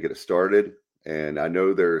go ahead and get it started. And I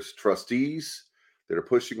know there's trustees that are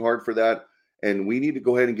pushing hard for that. And we need to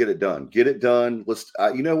go ahead and get it done. Get it done.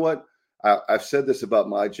 You know what? I've said this about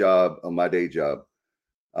my job, my day job.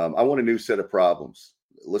 I want a new set of problems.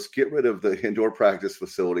 Let's get rid of the indoor practice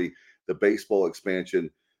facility, the baseball expansion.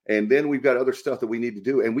 And then we've got other stuff that we need to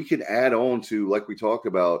do. And we can add on to, like we talked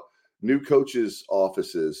about, new coaches'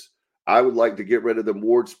 offices. I would like to get rid of the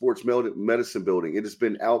Ward Sports Medicine building. It has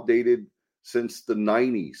been outdated since the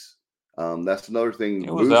 90s. That's another thing.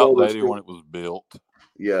 It was outdated when it was built.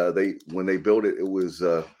 Yeah, when they built it, it was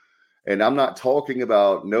and I'm not talking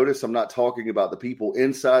about the people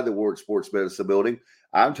inside the Ward Sports Medicine building.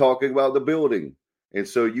 I'm talking about the building. And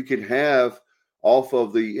so you can have, off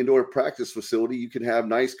of the indoor practice facility, you can have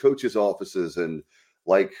nice coaches' offices and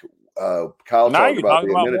like Kyle now talked about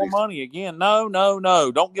the amenities. More money again. No.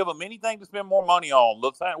 Don't give them anything to spend more money on.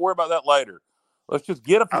 Let's not worry about that later. Let's just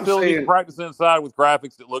get a facility to practice inside with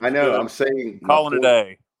graphics that look good. I know. I'm saying calling it a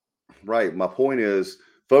day. Right. My point is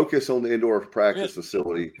focus on the indoor practice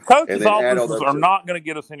facility. Coaches' offices are not going to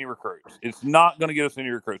get us any recruits. It's not going to get us any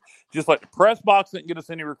recruits. Just like the press box didn't get us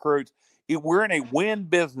any recruits. We're in a win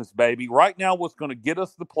business, baby. Right now, what's going to get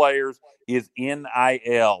us the players is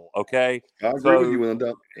NIL. Okay. I agree with you on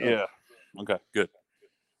that. Yeah. Okay. Good.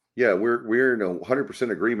 Yeah, we're in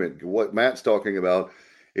 100% agreement. What Matt's talking about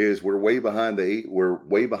is we're way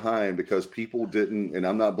behind because people didn't, and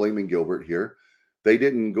I'm not blaming Gilbert here. They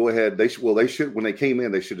didn't go ahead. They should when they came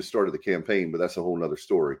in, they should have started the campaign, but that's a whole nother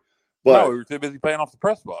story. But we were too busy paying off the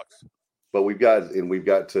press box. But we need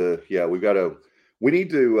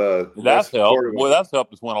to. That's helped. Well, that's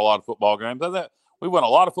helped us win a lot of football games. We won a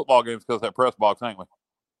lot of football games because of that press box, ain't we?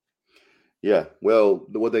 Yeah. Well,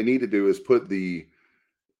 what they need to do is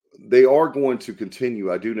they are going to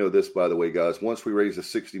continue. I do know this, by the way, guys. Once we raise the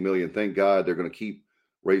 $60 million, thank God they're going to keep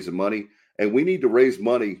raising money, and we need to raise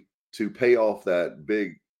money to pay off that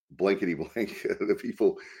big blankety blank. The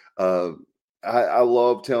people. I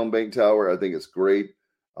love Town Bank Tower. I think it's great.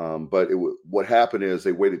 But what happened is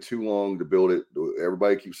they waited too long to build it.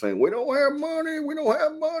 Everybody keeps saying, we don't have money. We don't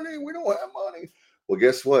have money. We don't have money. Well,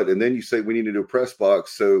 guess what? And then you say we need to do a press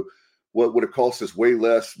box. So what would have cost us way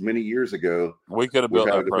less many years ago? We could have built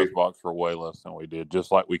that press box for way less than we did, just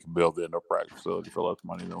like we can build the indoor practice facility for less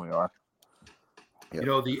money than we are. Yeah.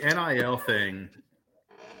 The NIL thing,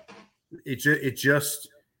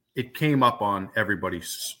 it came up on everybody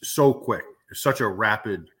so quick. It's such a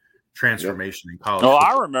rapid transformation in college. No,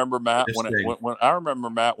 I remember Matt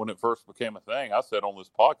when it first became a thing. I said on this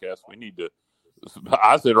podcast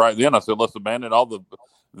let's abandon all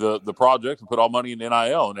the projects and put all money in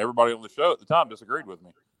NIL, and everybody on the show at the time disagreed with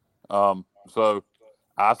me. So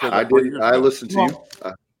I said I listened to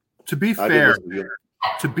you. To be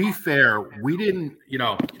fair, we didn't.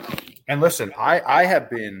 And listen, I have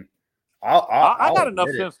been. I got enough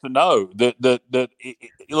sense to know that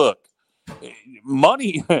look,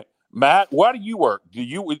 money. Matt, why do you work?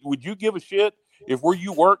 Would you give a shit if where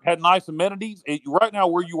you work had nice amenities? Right now,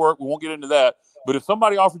 where you work, we won't get into that. But if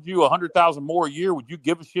somebody offered you $100,000 more a year, would you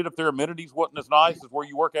give a shit if their amenities wasn't as nice as where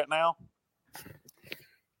you work at now?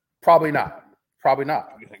 Probably not.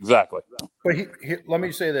 Exactly. But let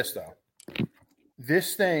me say this though.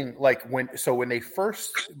 This thing, when they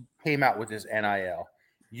first came out with this NIL,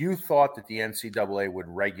 you thought that the NCAA would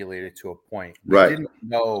regulate it to a point. We didn't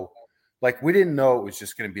know Like, we didn't know it was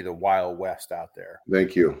just going to be the Wild West out there.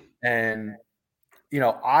 Thank you. And,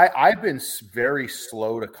 I've been very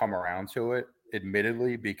slow to come around to it,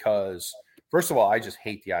 admittedly, because first of all, I just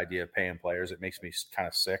hate the idea of paying players. It makes me kind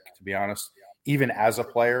of sick, to be honest, even as a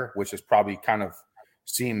player, which is probably kind of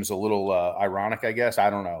seems a little ironic, I guess. I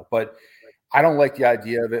don't know, but I don't like the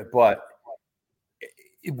idea of it. But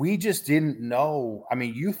we just didn't know. I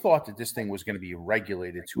mean, you thought that this thing was going to be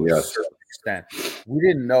regulated to a certain extent. We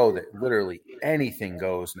didn't know that literally anything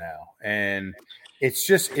goes now. And it's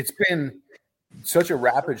been such a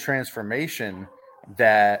rapid transformation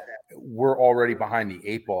that we're already behind the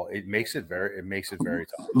 8 ball. It makes it very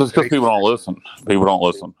tough. That's because people don't listen. People don't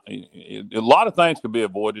listen. A lot of things could be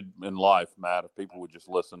avoided in life, Matt, if people would just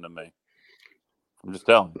listen to me. I'm just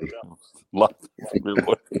telling you. A lot of things could be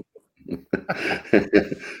avoided.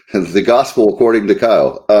 The gospel according to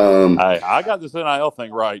Kyle. I got this NIL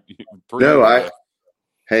thing right.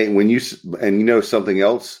 Hey, when something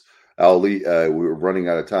else, we were running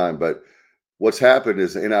out of time, but what's happened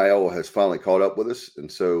is NIL has finally caught up with us, and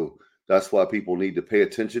so that's why people need to pay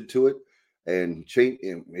attention to it and change.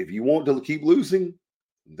 If you want to keep losing,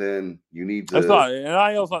 then you need to.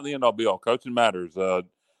 NIL is not the end all be all. Coaching matters.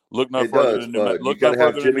 Look no further than New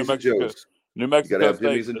Mexico. New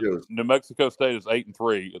Mexico State is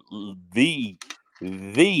 8-3.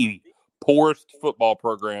 The poorest football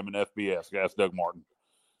program in FBS. Ask Doug Martin.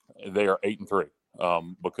 They are 8-3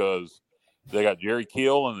 because they got Jerry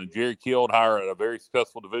Kill, and then Jerry Kill hired a very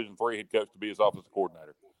successful Division III head coach to be his offensive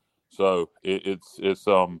coordinator. So it's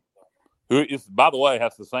who is, by the way,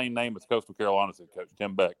 has the same name as Coastal Carolina's head coach,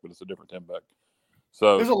 Tim Beck, but it's a different Tim Beck.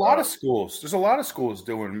 So there's a lot of schools. There's a lot of schools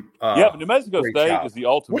doing. But New Mexico State is the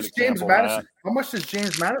ultimate. What's James Madison? How much does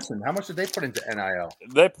James Madison? How much did they put into NIL?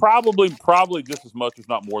 They probably just as much, if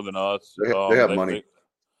not more than us. They have money.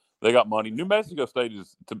 They got money. New Mexico State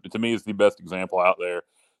is to me is the best example out there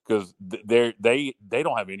because they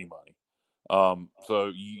don't have any money.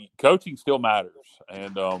 So coaching still matters,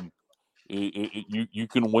 and you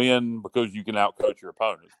can win because you can outcoach your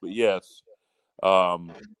opponents. But yes.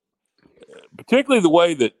 Particularly the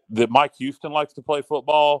way that Mike Houston likes to play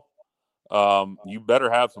football, you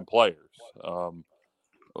better have some players.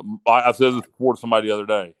 I said this before to somebody the other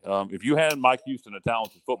day. If you hand Mike Houston a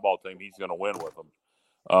talented football team, he's going to win with them.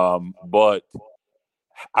 But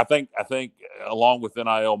I think along with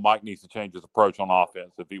NIL, Mike needs to change his approach on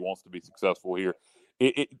offense if he wants to be successful here.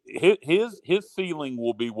 His ceiling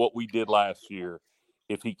will be what we did last year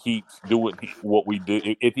if he keeps doing what we do.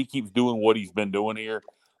 If he keeps doing what he's been doing here.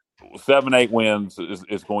 7-8 wins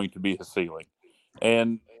is going to be his ceiling,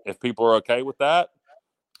 and if people are okay with that,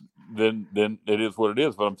 then it is what it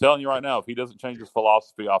is. But I'm telling you right now, if he doesn't change his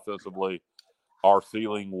philosophy offensively, our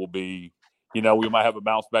ceiling will be, we might have a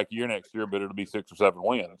bounce back year next year, but it'll be 6 or 7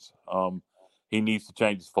 wins. He needs to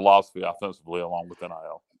change his philosophy offensively along with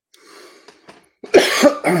NIL.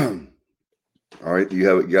 All right, do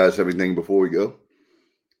you guys have anything before we go?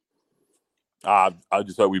 I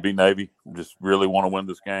just hope we beat Navy. Just really want to win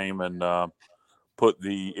this game and put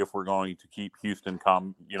if we're going to keep Houston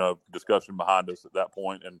discussion behind us at that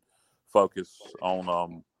point and focus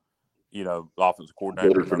on offensive coordinator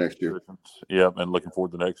building for next year. Yeah, and looking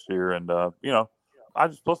forward to next year. And I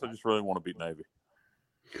just really want to beat Navy.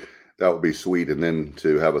 That would be sweet, and then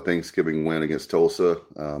to have a Thanksgiving win against Tulsa,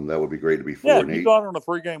 that would be great to be 4-8. Yeah, if you got on a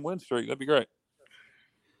 3-game win streak, that'd be great.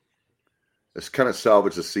 It's kind of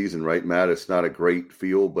salvage the season, right, Matt? It's not a great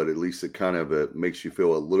feel, but at least it kind of makes you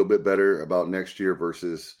feel a little bit better about next year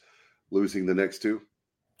versus losing the next 2.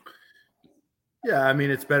 Yeah, I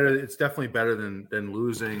mean, it's better. It's definitely better than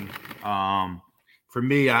losing. For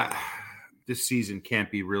me, this season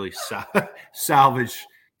can't be really salvaged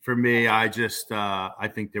for me. I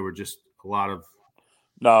think there were just a lot of.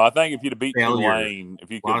 No, I think if you'd have beaten Tulane,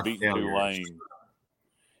 if you could have beaten Tulane.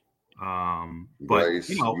 But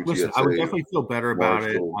listen, I would definitely feel better about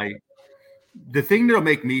it. The thing that'll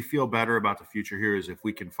make me feel better about the future here is if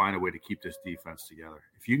we can find a way to keep this defense together.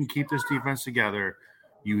 If you can keep this defense together,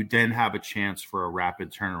 you then have a chance for a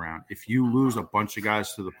rapid turnaround. If you lose a bunch of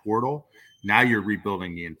guys to the portal, now you're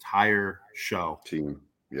rebuilding the entire team.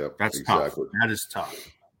 Yep, that's exactly. Tough. That is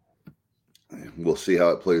tough. We'll see how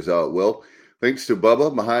it plays out. Well, thanks to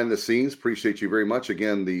Bubba behind the scenes. Appreciate you very much.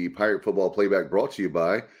 Again, the Pirate Football Playback brought to you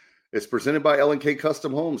by. It's presented by L&K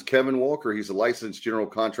Custom Homes. Kevin Walker, he's a licensed general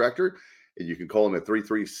contractor, and you can call him at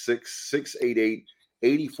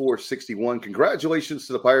 336-688-8461. Congratulations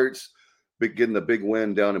to the Pirates getting the big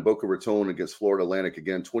win down in Boca Raton against Florida Atlantic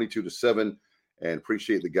again, 22-7, and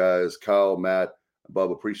appreciate the guys, Kyle, Matt,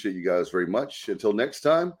 Bob, appreciate you guys very much. Until next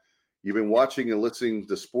time, You've been watching and listening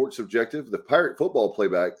to Sports Objective, the Pirate football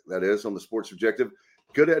playback, that is, on the Sports Objective.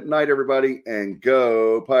 Good night, everybody, and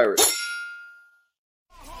go Pirates.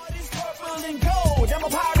 I'm a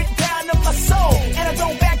pirate down to my soul, and I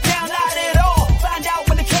don't back down, not at all. Find out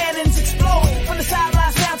when the cannons explode, from the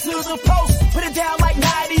sidelines down to the post. Put it down like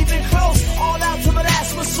not even close, all out to the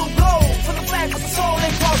last whistle blow. From the flag with the soul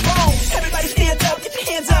and crossbones. Everybody stand up, get your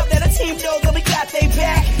hands up, let a team know that we got they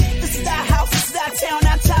back. This is our house, this is our town,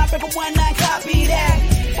 our time, record 19, copy that.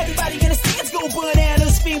 Everybody in the stands go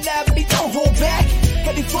bananas, scream loud, baby, don't hold back.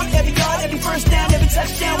 Every foot, every yard, every first down, every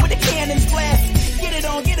touchdown with the cannons blast. Get it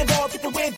on, get it all, get the win.